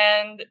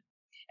 And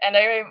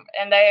I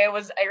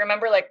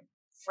remember like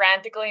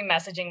frantically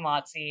messaging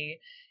Motzi.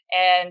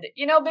 And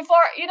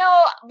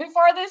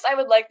before this, I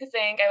would like to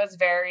think I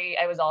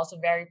was also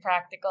very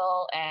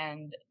practical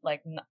and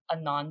like a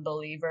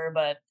non-believer.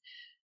 But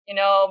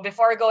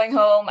before going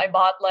home, I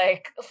bought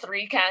like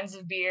 3 cans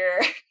of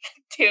beer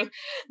to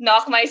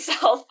knock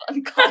myself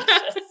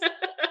unconscious.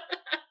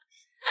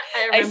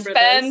 I remember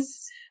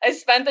this. I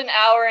spent an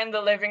hour in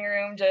the living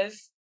room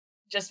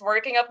just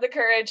working up the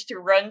courage to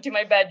run to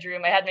my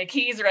bedroom. I had my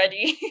keys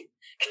ready.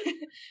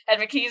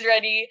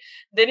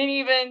 Didn't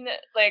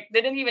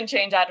even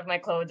change out of my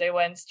clothes. I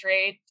went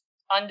straight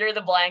under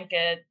the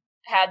blanket,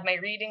 had my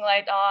reading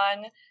light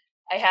on.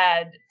 I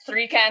had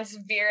 3 cans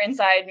of beer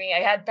inside me. I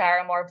had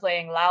Paramore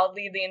playing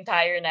loudly the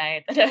entire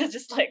night. And I was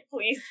just like,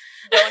 please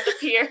don't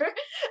appear.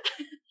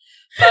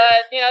 But,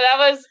 that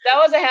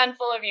was a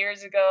handful of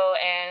years ago.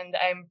 And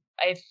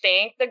I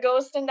think the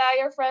ghost and I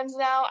are friends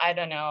now. I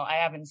don't know. I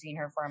haven't seen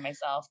her for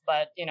myself.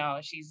 But,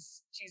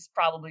 she's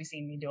probably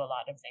seen me do a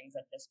lot of things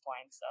at this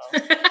point.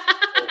 So,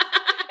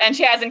 and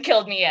she hasn't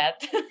killed me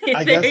yet.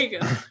 There you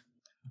go.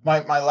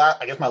 My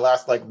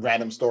last like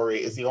random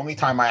story is the only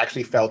time I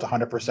actually felt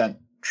 100%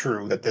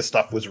 true that this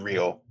stuff was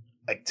real,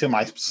 like to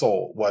my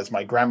soul, was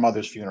my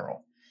grandmother's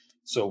funeral.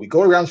 So we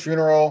go around the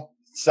funeral,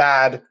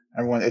 sad,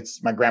 everyone,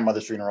 it's my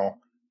grandmother's funeral.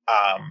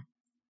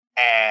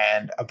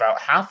 And about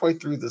halfway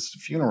through this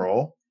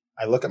funeral,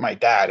 I look at my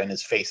dad and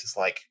his face is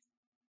like,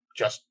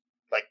 just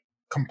like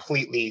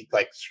completely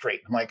like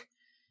straight. I'm like,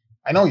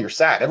 I know you're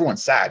sad.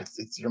 Everyone's sad.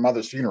 It's your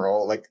mother's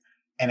funeral. Like,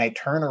 and I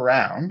turn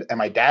around and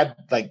my dad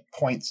like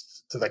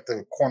points to like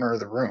the corner of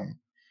the room,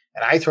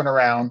 and I turn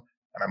around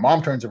and my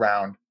mom turns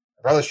around,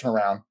 my brothers turn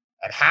around,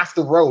 and half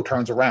the row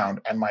turns around,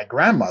 and my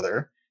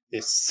grandmother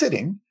is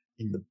sitting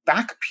in the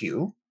back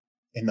pew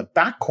in the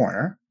back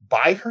corner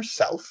by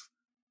herself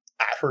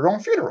at her own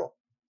funeral.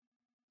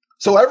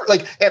 So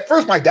at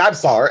first my dad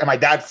saw her and my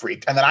dad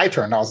freaked, and then I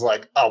turned and I was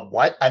like, oh,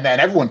 what? And then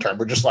everyone turned.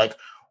 We're just like,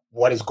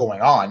 what is going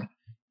on?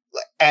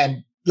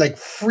 And like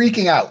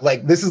freaking out.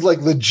 Like, this is like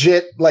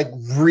legit, like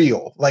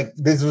real. Like,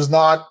 this was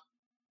not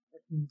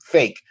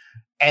fake.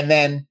 And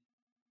then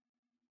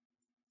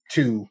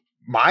to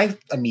my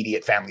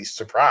immediate family's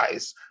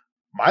surprise,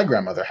 my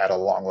grandmother had a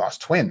long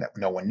lost twin that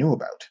no one knew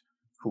about,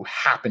 who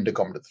happened to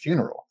come to the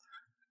funeral.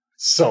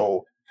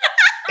 So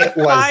it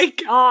was. My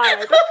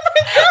God.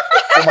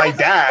 So my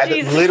dad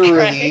Jesus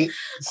literally Christ.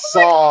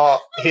 saw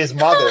his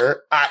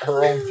mother at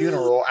her own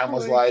funeral and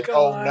was my like,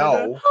 oh God.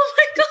 no. Oh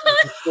my This God.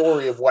 is the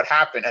story of what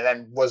happened, and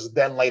then was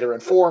then later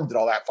informed and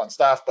all that fun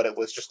stuff. But it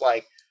was just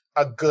like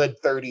a good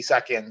 30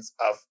 seconds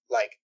of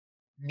like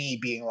me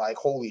being like,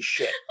 holy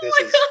shit, Oh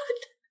my God.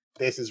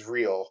 this is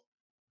real.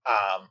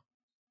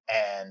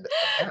 And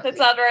That's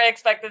not where I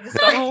expected the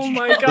story. Oh to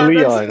my go. God.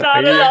 Leon, That's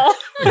not are at you- all.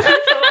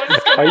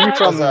 Are you that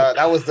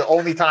from- was the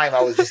only time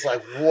I was just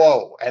like,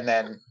 whoa. And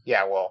then,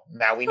 yeah, well,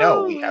 now we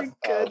know Oh we my have my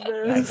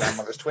goodness.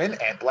 grandmother's twin,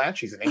 Aunt Blanche.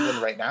 She's in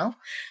England right now.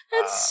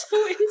 That's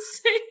so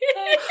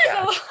insane.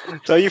 Yeah.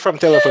 So are you from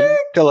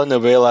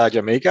Telenovela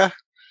Jamaica?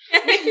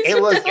 It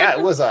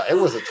was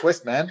a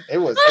twist, man. It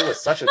was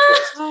such a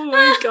twist. Oh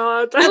my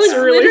God. That's I was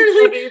really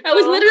literally funny,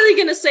 though.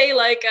 gonna say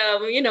like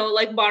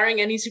like barring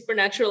any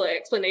supernatural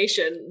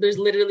explanation, there's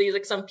literally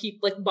like some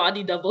people like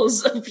body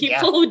doubles of people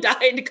Yeah. who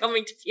died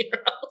coming to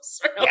funerals.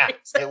 For no Yeah,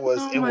 reason. it was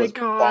Oh it my was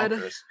God.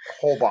 bonkers,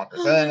 whole bonkers.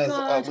 Oh And then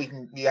my as,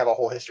 God. we have a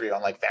whole history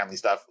on like family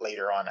stuff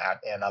later on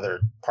in another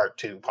part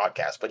 2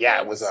 podcast. But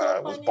yeah, it was That's so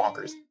it was funny.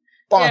 bonkers.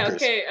 Yeah, Bonkers.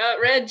 okay.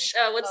 Reg,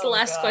 what's the Oh,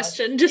 last God.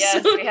 question?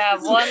 Yes, we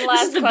have one This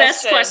last is the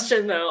best question.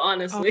 question, though,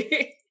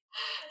 honestly.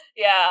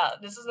 Yeah,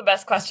 this is the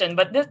best question.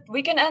 But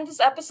we can end this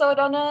episode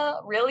on a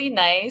really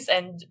nice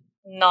and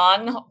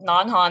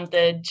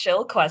non-haunted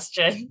chill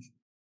question.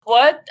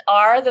 What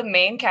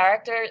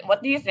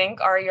do you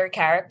think are your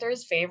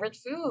characters' favorite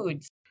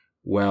foods?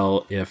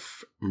 Well,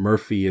 if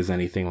Murphy is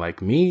anything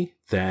like me,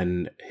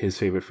 then his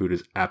favorite food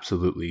is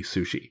absolutely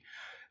sushi.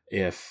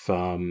 If,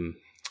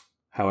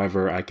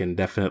 however, I can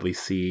definitely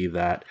see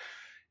that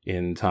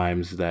in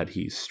times that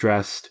he's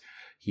stressed,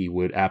 he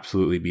would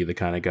absolutely be the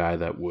kind of guy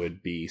that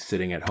would be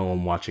sitting at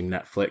home watching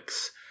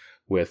Netflix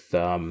with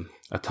a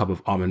tub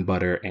of almond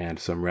butter and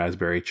some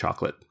raspberry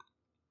chocolate.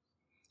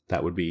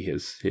 That would be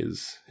his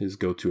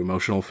go-to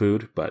emotional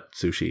food, but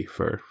sushi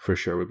for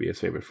sure would be his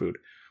favorite food.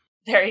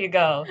 There you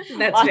go.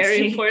 That's very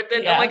Monty.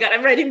 important. Yeah. Oh my God,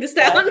 I'm writing this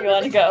Yeah, down. if you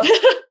want to go.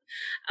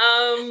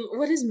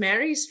 What is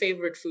Mary's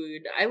favorite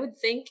food? I would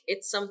think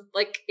it's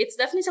it's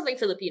definitely something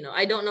Filipino.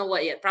 I don't know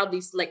what yet.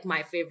 Probably like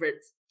my favorite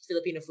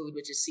Filipino food,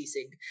 which is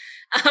sisig.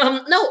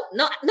 No,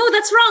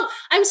 that's wrong.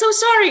 I'm so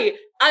sorry.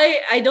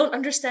 I don't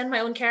understand my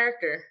own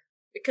character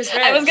because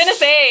I was gonna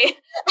say,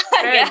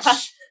 Reg, yeah,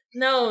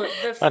 no,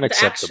 the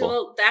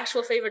Unacceptable.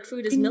 actual favorite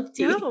food is milk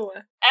tea. No.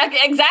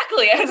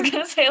 exactly. I was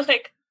gonna say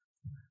like,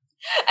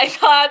 I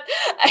thought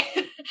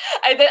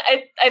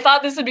I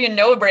thought this would be a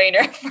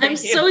no-brainer. For I'm you.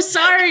 so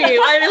sorry.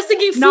 I was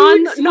thinking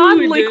food,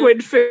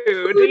 Non-liquid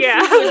food. Yeah.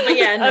 food, but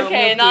yeah, no,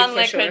 Okay, milk tea for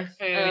non-liquid sure.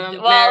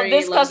 food. Well, Mary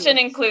this loves question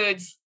milk.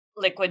 includes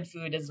liquid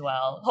food as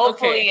well.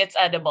 Hopefully, Okay. it's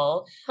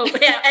edible.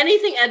 Yeah,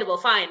 anything edible,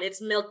 fine.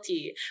 It's milk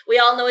tea. We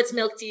all know it's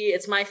milk tea.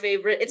 It's my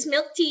favorite. It's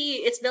milk tea.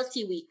 It's milk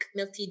tea week,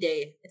 milk tea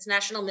day. It's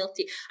National Milk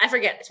Tea. I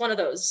forget. It's one of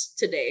those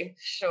today.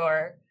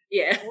 Sure.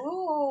 Yeah.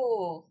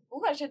 Ooh,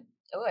 I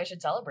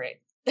should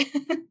celebrate.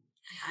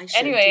 I should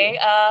Anyway,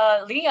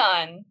 too.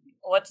 Leon,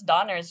 what's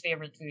Donner's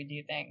favorite food? Do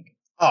you think?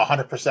 Oh,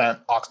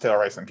 100% oxtail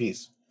rice and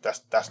peas.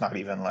 That's not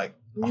even like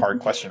a hard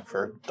question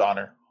for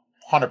Donner.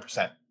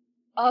 100%.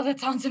 Oh, that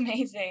sounds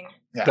amazing.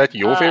 Yeah. That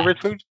your favorite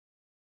food?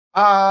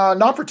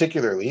 Not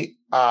particularly.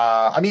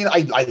 I mean,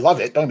 I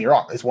love it. Don't get me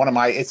wrong. It's one of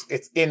my. It's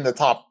in the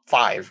top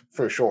 5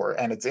 for sure,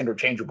 and it's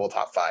interchangeable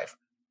top 5.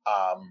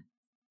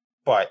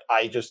 But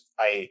I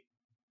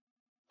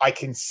I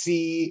can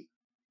see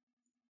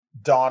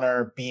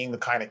Donner being the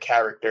kind of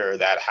character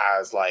that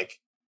has like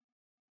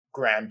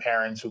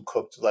grandparents who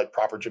cooked like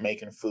proper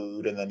Jamaican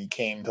food, and then he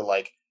came to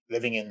like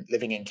living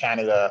in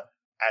Canada,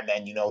 and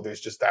then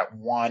there's just that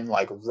one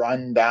like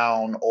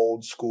rundown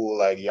old school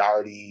like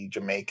Yardie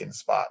Jamaican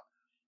spot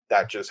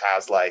that just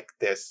has like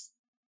this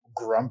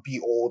grumpy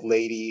old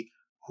lady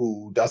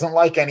who doesn't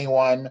like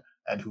anyone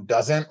and who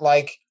doesn't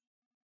like,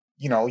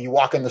 you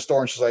walk in the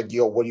store and she's like,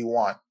 yo, what do you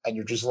want? And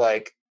you're just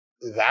like,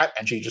 that,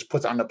 and she just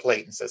puts it on the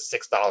plate and says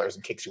 $6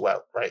 and kicks you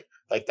out, right?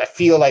 Like I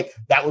feel like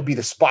that would be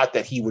the spot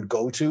that he would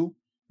go to,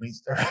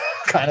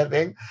 kind of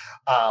thing,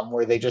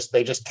 where they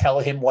just tell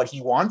him what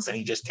he wants and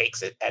he just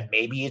takes it, and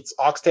maybe it's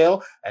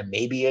oxtail, and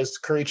maybe it's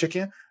curry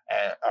chicken,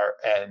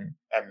 and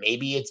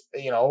maybe it's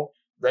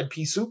red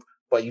pea soup,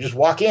 but you just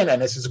walk in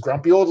and it's this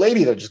grumpy old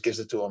lady that just gives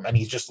it to him, and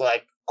he's just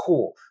like,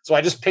 cool. So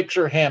I just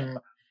picture him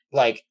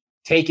like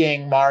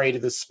taking Mari to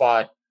this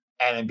spot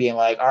and then being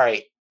like, all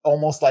right,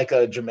 almost like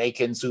a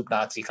Jamaican soup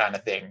Nazi kind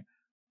of thing.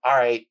 All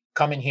right,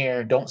 come in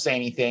here, don't say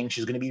anything.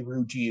 She's going to be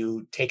rude to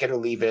you. Take it or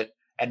leave it.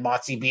 And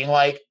Mari being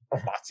like,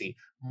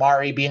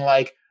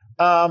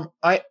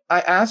 I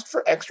asked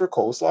for extra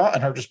coleslaw,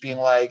 and her just being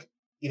like,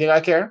 you think I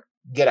care?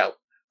 Get out,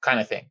 kind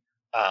of thing.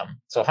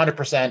 So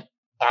 100%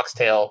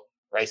 oxtail,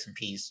 rice and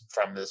peas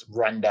from this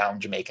rundown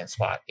Jamaican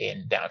spot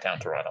in downtown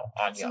Toronto.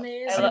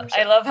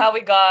 I love how we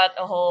got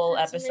a whole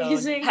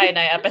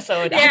Hainai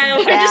episode. Yeah,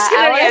 we're just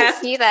gonna I want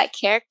to see that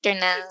character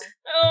now.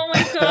 Oh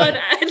my god,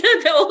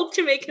 the old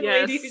Jamaican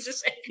lady who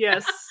just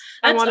yes,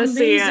 I want to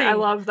see it. I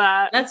love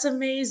that. That's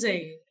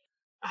amazing.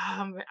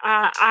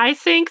 I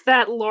think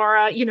that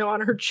Laura,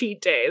 on her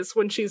cheat days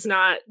when she's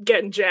not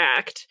getting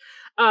jacked,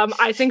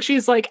 I think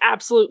she's like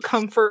absolute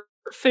comfort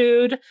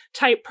food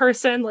type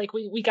person. Like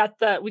we got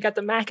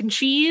the mac and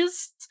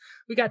cheese,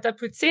 we got the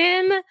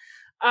poutine.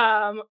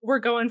 We're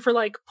going for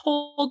like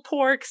pulled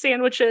pork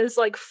sandwiches,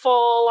 like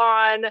full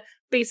on.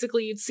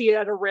 Basically, you'd see it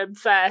at a rib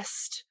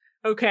fest.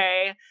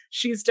 Okay,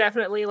 she's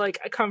definitely like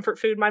a comfort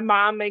food. My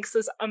mom makes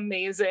this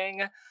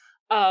amazing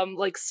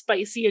like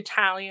spicy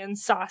Italian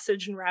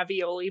sausage and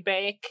ravioli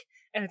bake,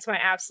 and it's my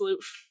absolute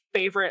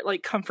favorite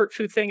like comfort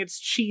food thing. It's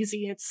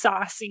cheesy, it's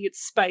saucy,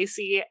 it's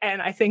spicy,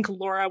 and I think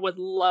Laura would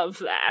love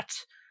that.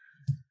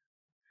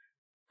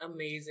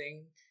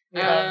 Amazing.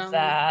 Love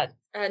that.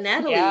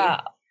 Natalie.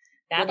 Yeah.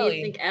 What do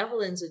you think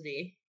Evelyn's would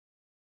be?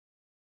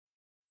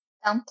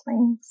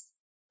 Dumplings.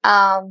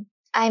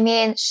 I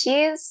mean,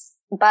 she's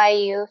by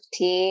U of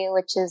T,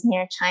 which is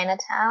near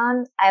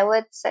Chinatown. I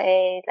would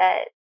say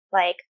that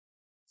like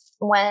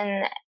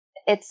when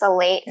it's a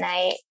late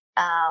night,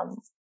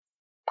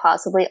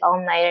 possibly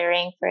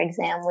all-nightering for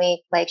exam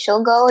week, like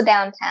she'll go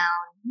downtown,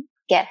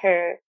 get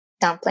her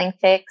dumpling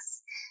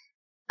fix.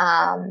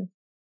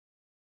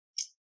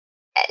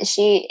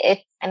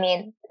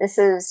 This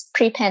is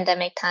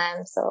pre-pandemic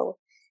time, so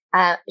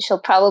she'll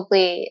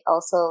probably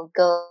also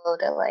go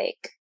to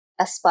like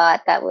a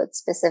spot that would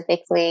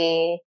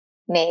specifically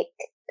make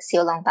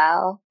xiao long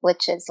bao,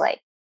 which is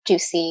like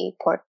juicy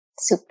pork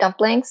soup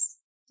dumplings.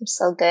 They're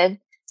so good.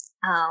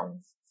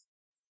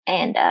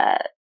 And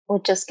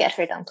would just get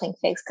her dumpling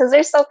fix because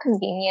they're so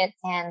convenient,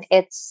 and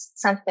it's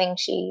something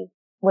she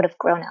would have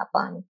grown up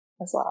on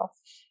as well.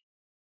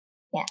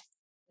 Yeah.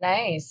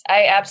 Nice.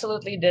 I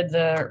absolutely did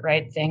the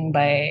right thing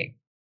by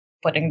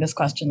putting this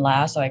question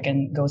last, so I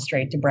can go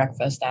straight to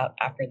breakfast out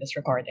after this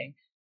recording.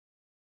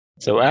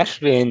 So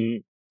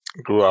Ashvin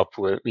grew up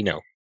with,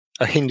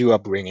 a Hindu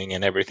upbringing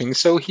and everything.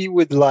 So he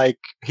would like,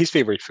 his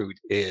favorite food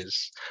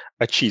is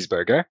a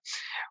cheeseburger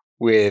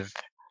with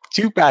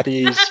 2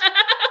 patties,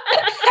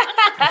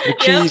 the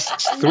cheese,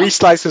 3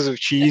 slices of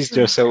cheese,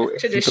 just so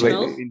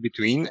traditional in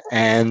between,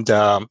 and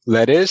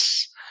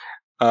lettuce,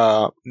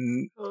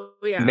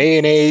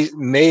 mayonnaise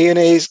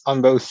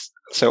on both.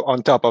 So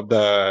on top of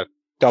the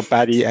top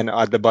patty and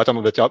at the bottom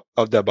of the top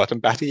of the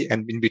bottom patty,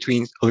 and in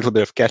between a little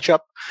bit of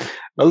ketchup,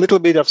 a little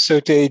bit of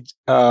sautéed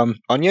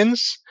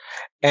onions,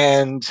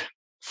 and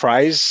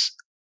fries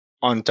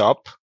on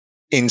top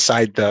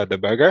inside the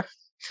burger.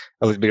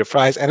 A little bit of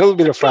fries and a little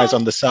bit of fries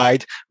on the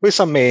side with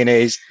some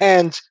mayonnaise.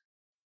 And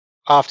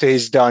after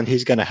he's done,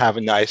 he's going to have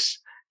a nice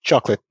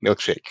chocolate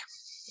milkshake.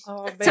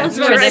 Oh, sounds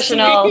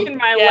traditional.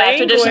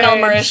 Traditional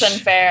Mauritian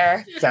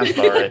fare. Sounds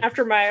about right.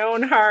 After my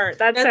own heart.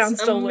 That's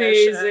sounds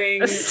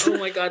amazing. Delicious. Oh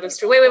my god, that's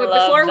true. Wait.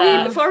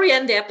 Before we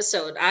end the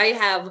episode, I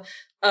have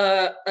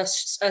a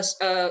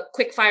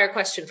quick fire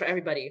question for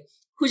everybody.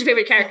 Who's your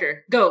favorite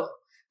character? Go.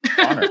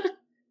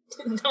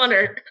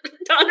 Donner.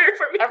 Donner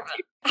for me.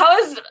 How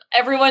is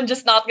everyone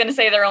just not going to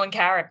say their own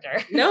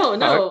character? No.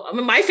 I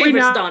mean, my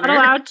favorite's Donner. We're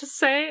not allowed to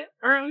say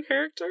our own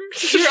character?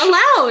 You're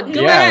allowed.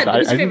 Go ahead.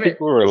 Who's your I didn't think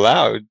we were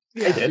allowed.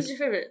 Yeah, who's your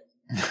favorite?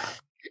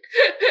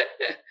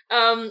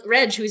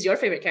 Reg, who's your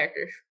favorite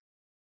character?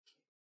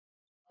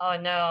 Oh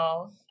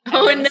no.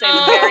 Oh no. Say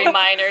the very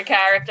minor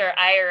character,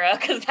 Ira,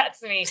 because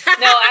that's me.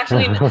 No,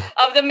 actually,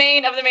 of the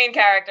main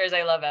characters,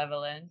 I love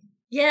Evelyn.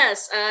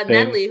 Yes,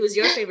 Natalie, who's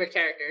your favorite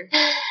character?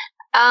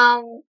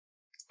 I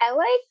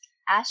like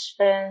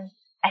Ashvin.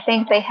 I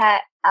think they had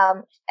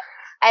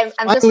I'm just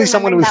Finally,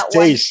 someone remembering with that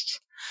one. taste.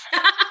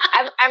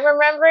 I'm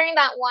remembering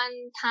that one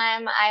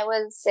time I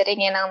was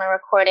sitting in on the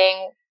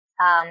recording,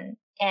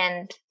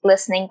 and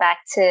listening back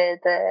to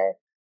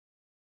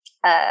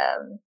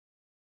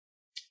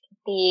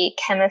the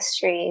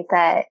chemistry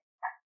that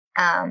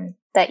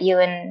you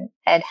and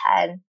Ed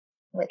had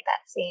with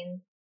that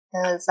scene. It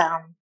was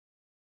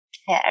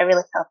yeah, I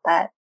really felt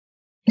that.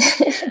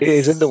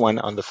 Is it the one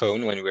on the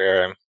phone when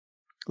we're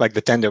like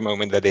the tender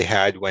moment that they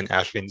had when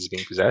Ashwin's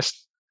being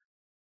possessed?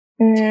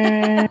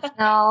 No,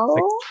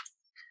 Or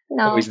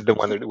no. is it the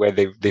one where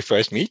they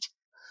first meet?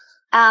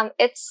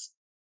 It's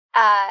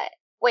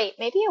wait,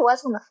 maybe it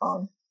was on the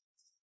phone.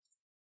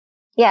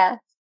 Yeah.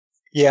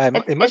 Yeah, it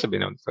It- must it- have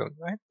been on the phone,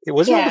 right? It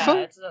wasn't on the Yeah, phone.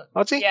 it's a,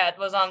 I'll see. yeah, it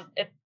was on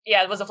it.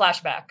 Yeah, it was a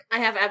flashback. I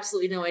have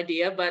absolutely no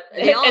idea, but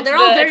It's they're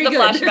all very it's the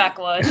good. flashback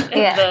one. It's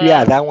Yeah. the-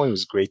 Yeah, that one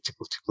was great to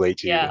play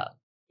too. yeah.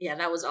 Yeah,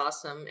 that was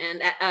awesome.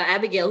 And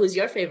Abigail, who's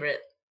your favorite?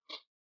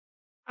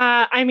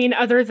 I mean,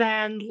 other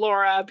than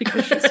Laura,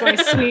 because she's my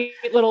sweet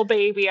little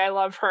baby, I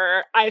love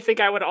her. I think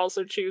I would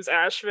also choose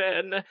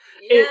Ashvin.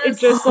 It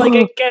just like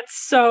it gets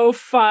so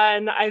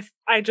fun. I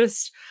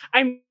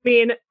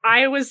mean,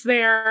 I was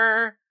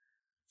there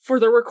for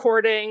the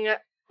recording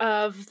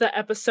of the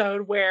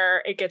episode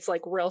where it gets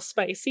like real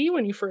spicy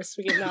when you first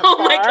meet in that Oh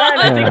bar. my God.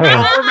 And I think we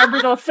all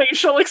remember the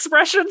facial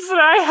expressions that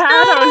I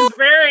had. I was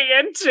very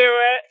into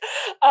it.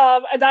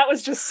 And that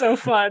was just so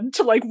fun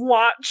to like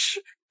watch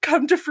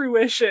come to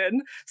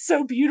fruition.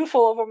 So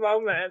beautiful of a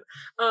moment.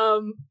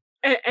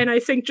 And I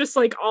think just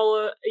like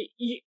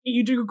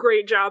you do a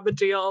great job,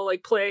 Adil,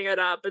 like playing it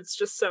up. It's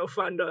just so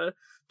fun to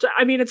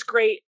I mean, it's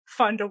great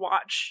fun to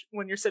watch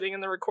when you're sitting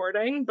in the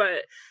recording,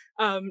 but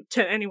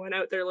to anyone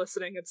out there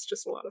listening, it's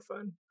just a lot of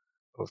fun.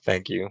 Oh,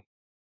 thank you.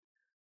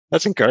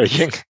 That's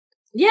encouraging.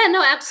 Yeah,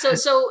 no, so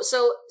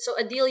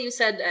Adil, you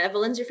said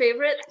Evelyn's your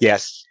favorite?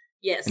 Yes.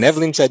 Yes. And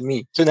Evelyn said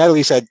me. So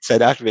Natalie said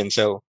Ashwin.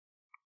 So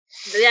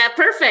Yeah,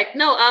 perfect.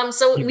 No,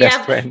 so Your we best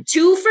have friend.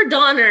 2 for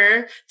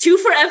Donner, 2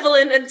 for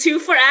Evelyn, and 2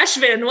 for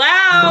Ashvin.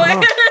 Wow. Oh.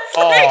 It's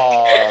like-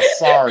 Oh,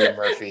 sorry,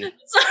 Murphy.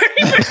 Sorry.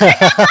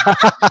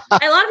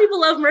 A lot of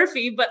people love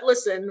Murphy, but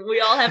listen, we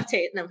all have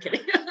Tate. No, I'm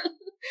kidding.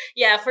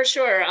 Yeah, for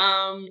sure.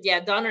 Yeah,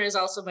 Donner is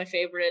also my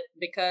favorite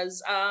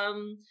because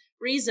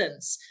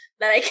reasons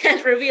that I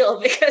can't reveal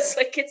because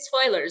like it's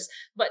spoilers.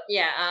 But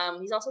yeah,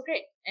 he's also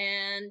great.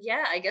 And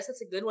yeah, I guess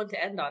that's a good one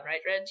to end on,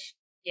 right, Reg?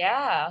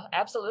 Yeah,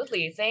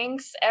 absolutely.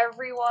 Thanks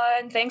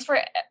everyone. Thanks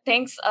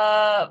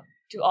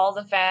to all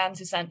the fans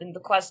who sent in the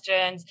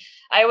questions.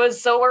 I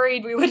was so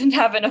worried we wouldn't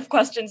have enough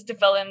questions to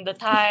fill in the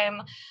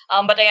time.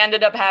 But I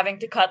ended up having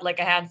to cut like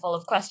a handful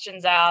of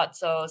questions out.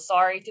 So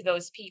sorry to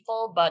those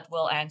people, but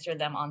we'll answer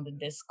them on the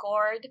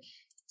Discord.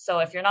 So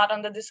if you're not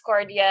on the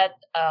Discord yet,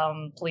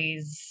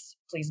 please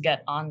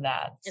get on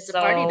that. It's a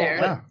party there.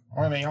 Yeah.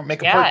 Or,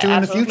 make a Yeah, part 2 it in the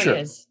absolutely future.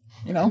 is.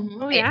 You know?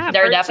 Mhm. Oh yeah,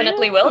 There part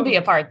definitely 2. will be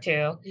a part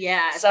 2.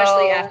 Yeah,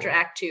 especially So- after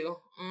Act 2.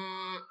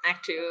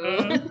 Act 2.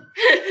 Mhm.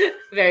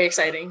 Very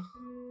exciting.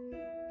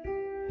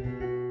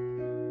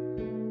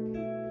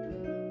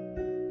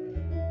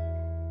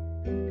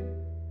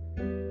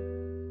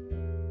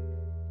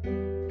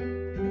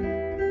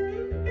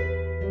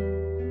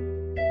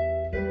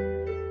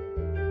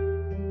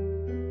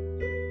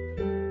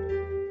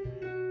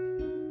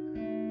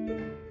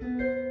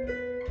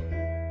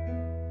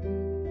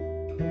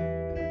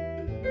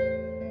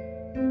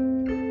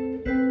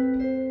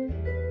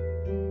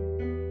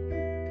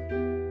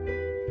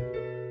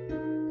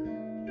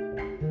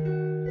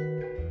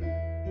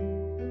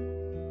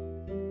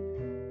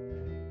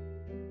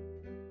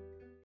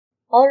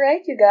 All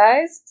right, you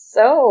guys.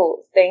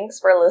 So, thanks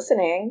for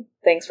listening.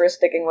 Thanks for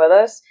sticking with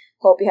us.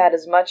 Hope you had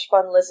as much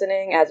fun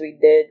listening as we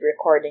did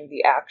recording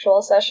the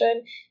actual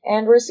session.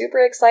 And we're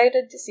super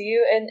excited to see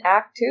you in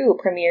Act 2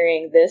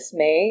 premiering this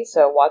May,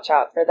 so watch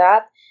out for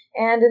that.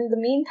 And in the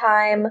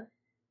meantime,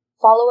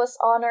 follow us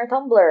on our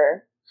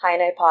Tumblr,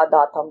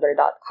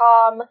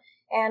 hinaypod.tumblr.com,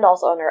 and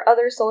also on our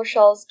other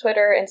socials,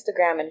 Twitter,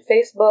 Instagram, and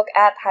Facebook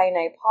at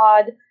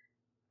hinaypod.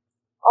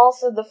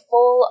 Also, the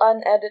full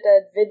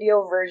unedited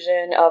video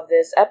version of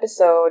this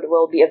episode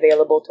will be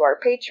available to our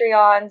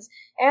Patreons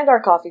and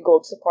our Coffee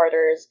Gold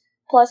supporters.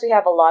 Plus, we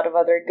have a lot of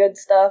other good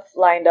stuff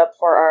lined up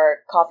for our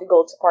Coffee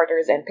Gold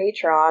supporters and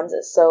patrons,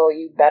 so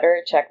you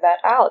better check that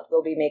out.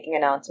 We'll be making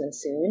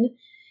announcements soon.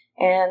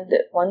 And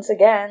once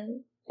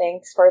again,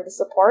 thanks for the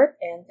support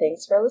and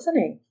thanks for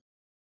listening.